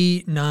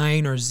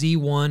Z9 or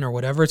Z1 or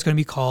whatever it's going to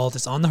be called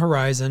is on the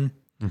horizon.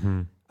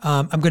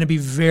 I'm going to be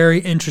very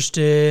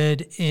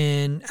interested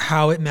in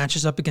how it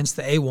matches up against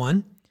the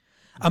A1.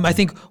 I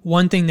think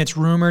one thing that's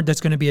rumored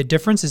that's going to be a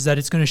difference is that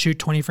it's going to shoot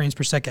 20 frames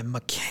per second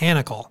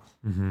mechanical.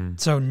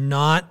 So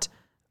not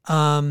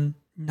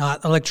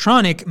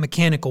electronic,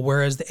 mechanical,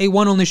 whereas the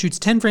A1 only shoots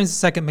 10 frames a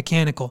second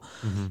mechanical.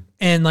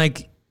 And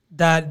like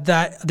that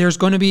there's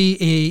going to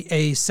be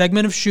a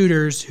segment of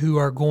shooters who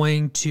are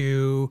going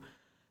to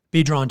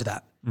be drawn to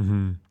that.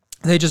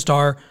 They just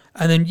are.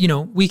 And then, you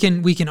know, we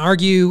can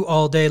argue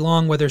all day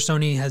long whether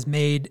Sony has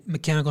made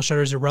mechanical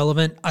shutters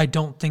irrelevant. I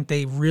don't think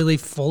they really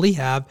fully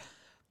have.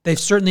 They've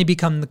certainly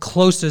become the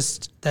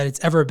closest that it's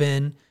ever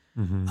been.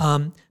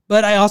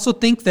 But I also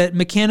think that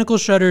mechanical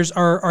shutters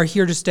are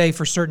here to stay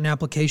for certain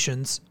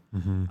applications.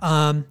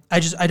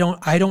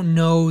 I don't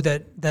know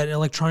that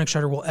electronic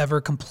shutter will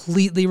ever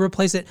completely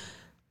replace it.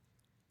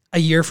 A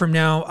year from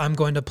now, I'm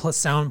going to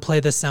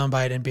play this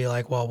soundbite and be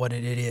like, well, what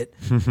an idiot.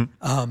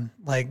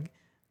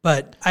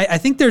 But I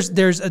think there's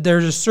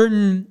a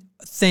certain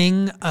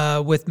thing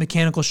with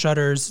mechanical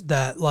shutters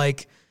that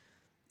like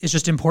is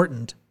just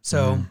important.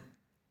 So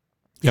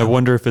I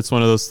wonder if it's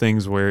one of those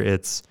things where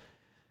it's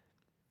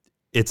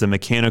a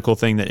mechanical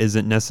thing that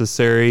isn't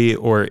necessary,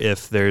 or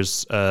if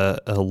there's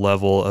a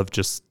level of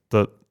just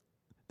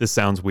this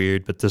sounds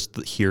weird, but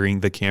just hearing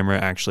the camera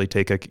actually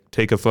take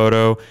a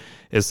photo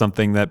is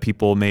something that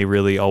people may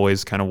really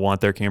always kind of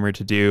want their camera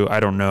to do. I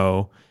don't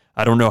know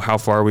how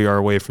far we are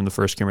away from the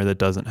first camera that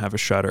doesn't have a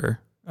shutter.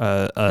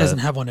 Doesn't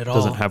have one at all.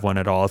 Doesn't have one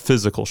at all. A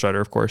physical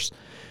shutter, of course.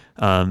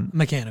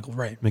 Mechanical,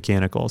 right.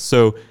 Mechanical.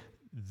 So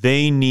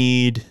they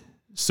need...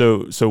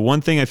 So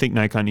one thing I think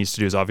Nikon needs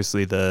to do is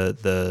obviously the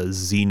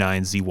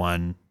Z9,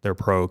 Z1, their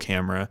pro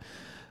camera.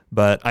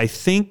 But I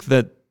think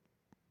that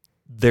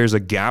there's a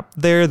gap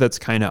there that's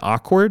kind of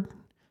awkward,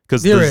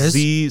 because the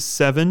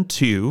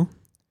Z7 II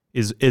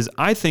is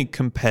I think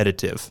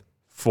competitive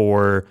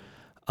for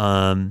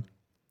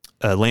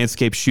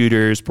landscape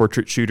shooters,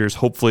 portrait shooters.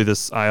 Hopefully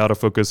this eye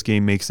autofocus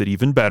game makes it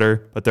even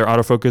better, but their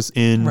autofocus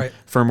in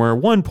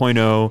firmware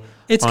 1.0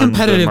 It's on the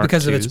competitive Mark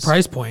because of its IIs.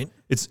 price point.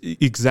 It's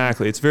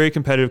very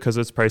competitive because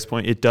of its price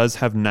point. It does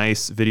have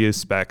nice video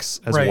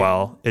specs as Right.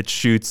 well. It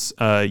shoots,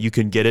 you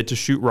can get it to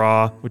shoot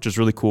RAW, which is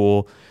really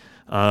cool.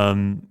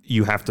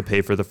 You have to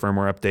pay for the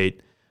firmware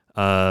update.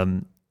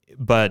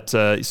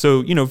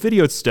 So,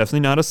 video, it's definitely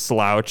not a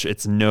slouch.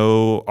 It's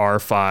no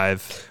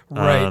R5.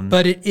 Right.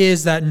 But it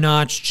is that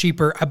notch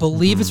cheaper. I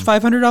believe it's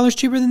 $500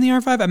 cheaper than the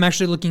R5. I'm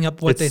actually looking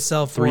up what they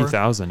sell for.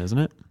 $3,000, isn't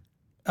it?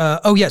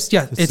 Oh, yes.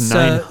 Yeah. It's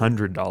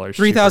 $900.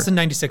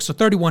 $3,096. So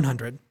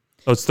 $3,100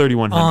 Oh, it's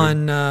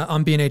 $3,100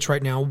 on B&H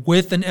right now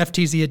with an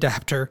FTZ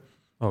adapter.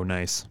 Oh,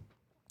 nice.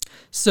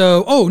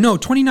 So,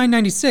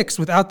 $29.96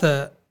 without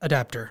the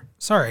adapter.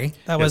 Sorry,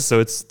 So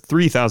it's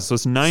 $3,000. So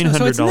it's $900.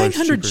 So it's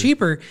 $900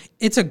 cheaper.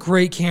 It's a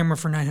great camera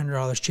for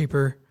 $900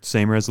 cheaper.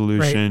 Same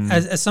resolution.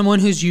 Right. As someone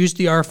who's used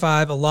the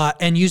R5 a lot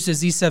and used a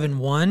Z7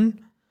 I,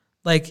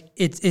 like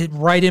it's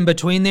right in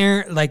between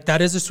there. Like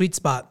that is a sweet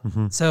spot.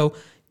 So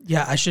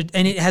yeah, I should.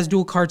 And it has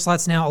dual card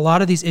slots now. A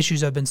lot of these issues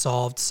have been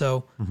solved.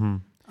 So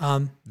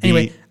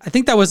anyway, I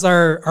think that was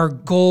our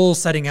goal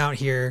setting out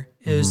here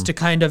is to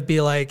kind of be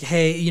like,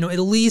 hey, at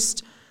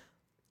least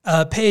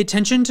pay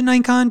attention to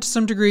Nikon to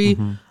some degree.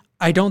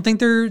 I don't think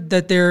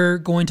they're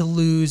going to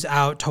lose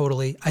out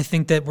totally. I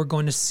think that we're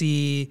going to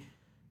see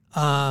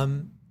a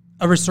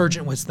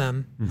resurgent with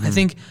them. I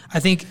think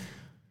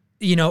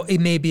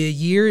it may be a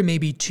year, it may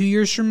be 2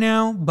 years from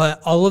now,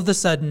 but all of a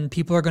sudden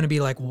people are going to be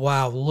like,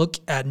 wow, look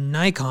at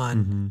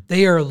Nikon.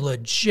 They are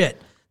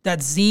legit.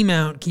 That Z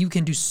mount you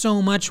can do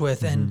so much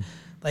with. And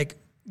like,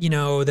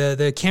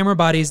 the camera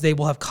bodies, they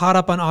will have caught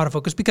up on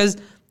autofocus because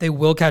they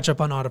will catch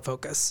up on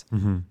autofocus.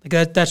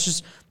 Like that's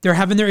just, they're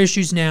having their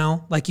issues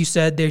now. Like you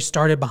said, they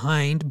started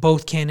behind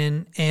both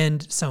Canon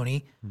and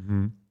Sony.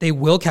 They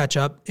will catch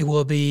up. It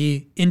will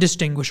be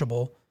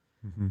indistinguishable.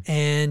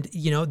 And,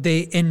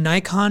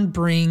 Nikon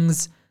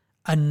brings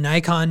a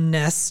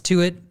Nikon-ness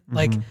to it.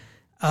 Like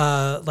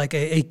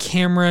a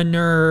camera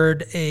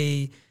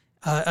nerd,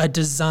 a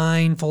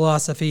design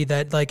philosophy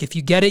that like, if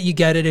you get it, you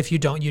get it. If you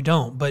don't, you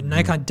don't. But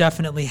Nikon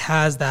definitely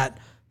has that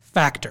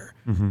factor.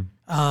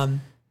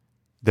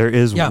 There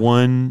is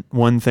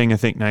one thing I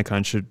think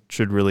Nikon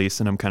should release,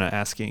 and I'm kind of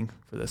asking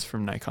for this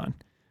from Nikon.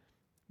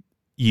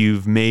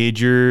 You've made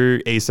your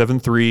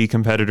A7 III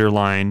competitor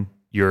line,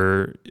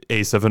 your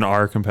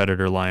A7R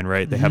competitor line,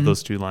 right? They have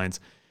those two lines.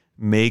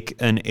 Make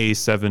an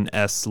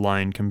A7S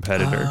line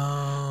competitor.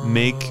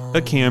 Make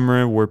a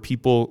camera where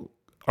people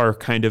are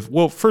kind of,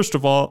 well, first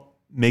of all,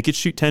 make it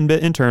shoot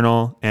 10-bit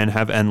internal and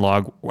have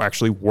N-Log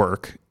actually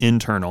work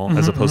internal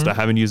as opposed to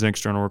having to use an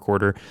external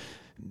recorder.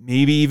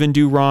 Maybe even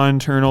do raw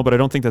internal, but I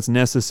don't think that's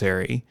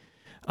necessary.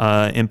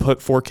 And put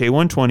 4K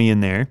 120 in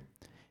there,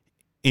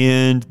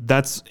 and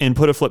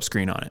put a flip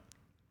screen on it.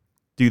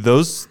 Do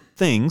those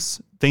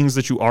things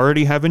that you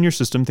already have in your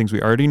system, things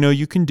we already know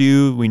you can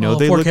do. We know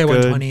they look good. 4K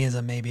 120 is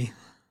a maybe.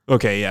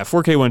 Okay, yeah,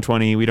 4K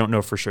 120. We don't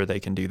know for sure they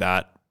can do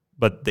that,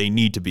 but they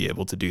need to be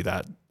able to do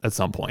that at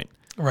some point.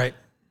 Right.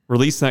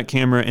 Release that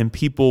camera, and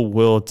people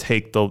will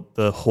take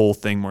the whole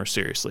thing more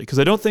seriously. Because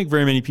I don't think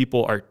very many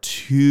people are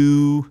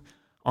too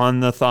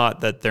on the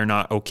thought that they're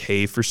not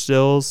okay for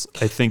stills.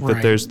 I think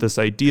that there's this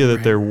idea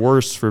that they're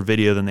worse for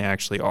video than they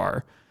actually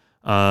are.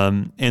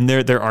 And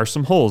there are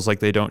some holes, like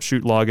they don't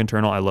shoot log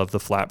internal. I love the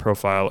flat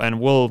profile, and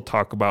we'll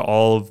talk about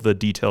all of the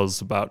details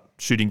about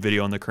shooting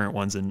video on the current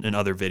ones in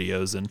other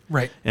videos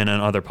and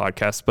on other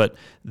podcasts. But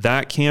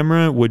that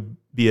camera would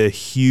be a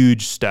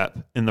huge step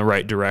in the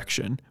right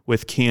direction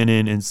with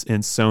Canon and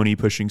Sony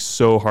pushing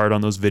so hard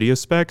on those video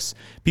specs.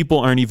 People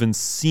aren't even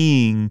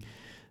seeing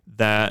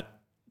that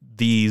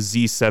the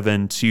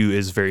Z7 II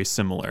is very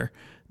similar.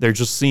 They're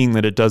just seeing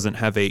that it doesn't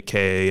have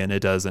 8K and it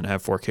doesn't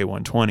have 4K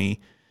 120.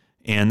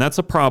 And that's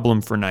a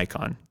problem for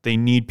Nikon. They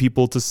need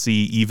people to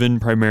see, even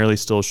primarily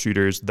still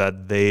shooters,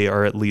 that they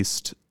are at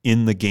least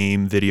in the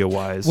game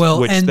video-wise,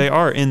 which they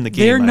are in the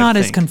game. They're not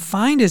as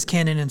confined as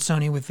Canon and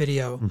Sony with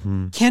video.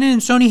 Canon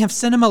and Sony have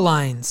cinema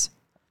lines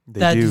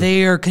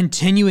they are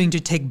continuing to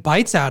take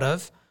bites out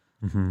of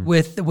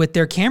with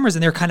their cameras,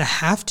 and they're kind of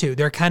have to.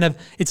 They're kind of,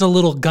 it's a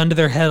little gun to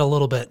their head a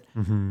little bit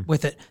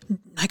with it.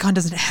 Nikon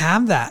doesn't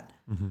have that.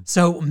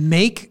 So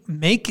make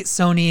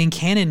Sony and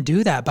Canon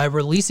do that by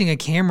releasing a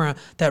camera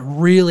that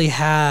really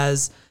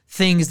has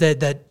things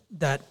that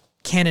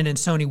Canon and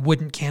Sony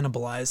wouldn't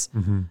cannibalize.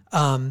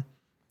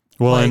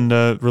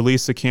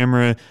 Release a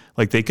camera,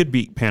 like they could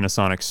beat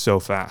Panasonic so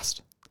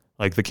fast.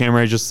 Like the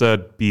camera I just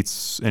said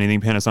beats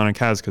anything Panasonic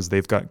has because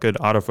they've got good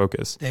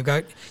autofocus.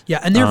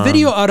 And their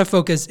video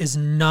autofocus is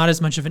not as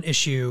much of an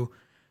issue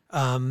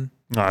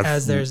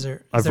as theirs.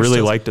 I've really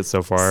liked it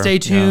so far. Stay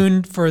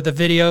tuned for the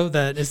video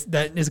that is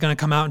going to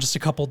come out in just a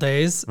couple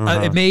days.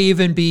 It may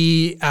even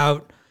be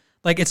out,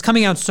 like it's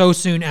coming out so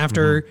soon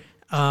after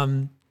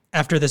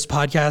this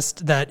podcast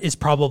that is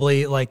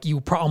probably like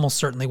you almost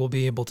certainly will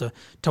be able to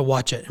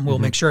watch it, and we'll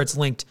make sure it's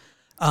linked.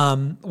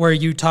 Where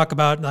you talk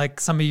about like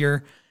some of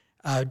your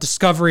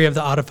discovery of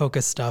the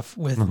autofocus stuff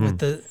with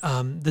the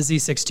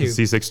Z6 II.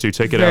 The Z6 II,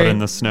 take it out in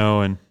the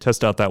snow and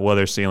test out that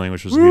weather sealing,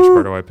 which was a huge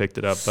part of why I picked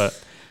it up.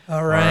 But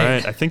All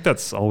right. I think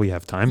that's all we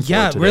have time for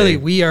Yeah, today. really,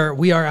 we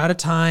are out of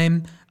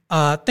time.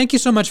 Thank you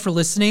so much for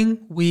listening.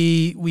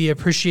 We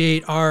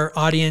appreciate our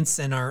audience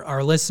and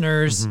our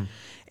listeners.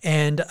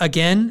 And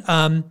again,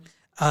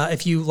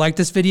 if you like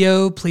this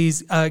video,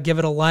 please give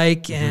it a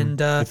like.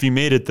 And if you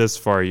made it this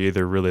far, you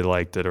either really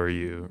liked it or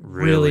you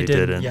really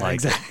didn't like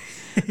exactly.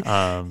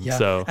 it.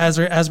 So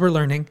as we're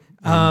learning,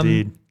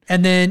 indeed.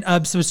 and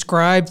then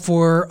subscribe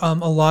for a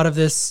lot of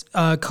this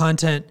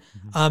content.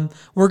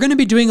 We're going to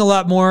be doing a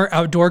lot more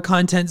outdoor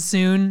content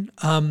soon.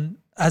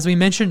 As we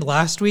mentioned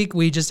last week,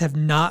 we just have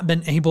not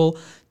been able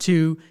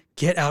to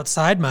get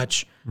outside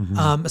much,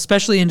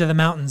 especially into the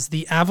mountains.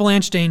 The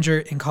avalanche danger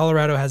in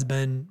Colorado has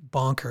been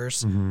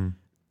bonkers.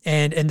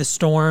 And the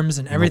storms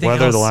and everything the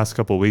weather else. the last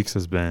couple of weeks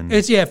has been...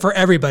 It's, for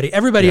everybody.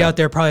 Everybody out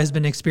there probably has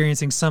been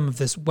experiencing some of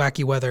this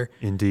wacky weather.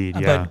 Indeed,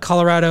 yeah. But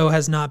Colorado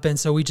has not been,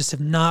 so we just have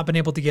not been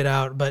able to get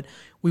out. But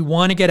we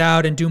want to get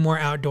out and do more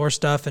outdoor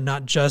stuff and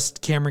not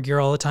just camera gear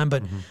all the time.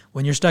 But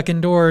when you're stuck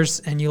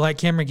indoors and you like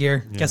camera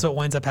gear, guess what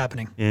winds up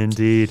happening?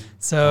 Indeed.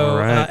 So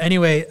right.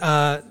 Anyway,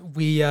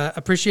 we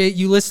appreciate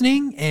you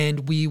listening,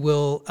 and we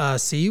will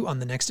see you on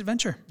the next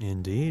adventure.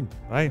 Indeed.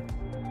 Bye.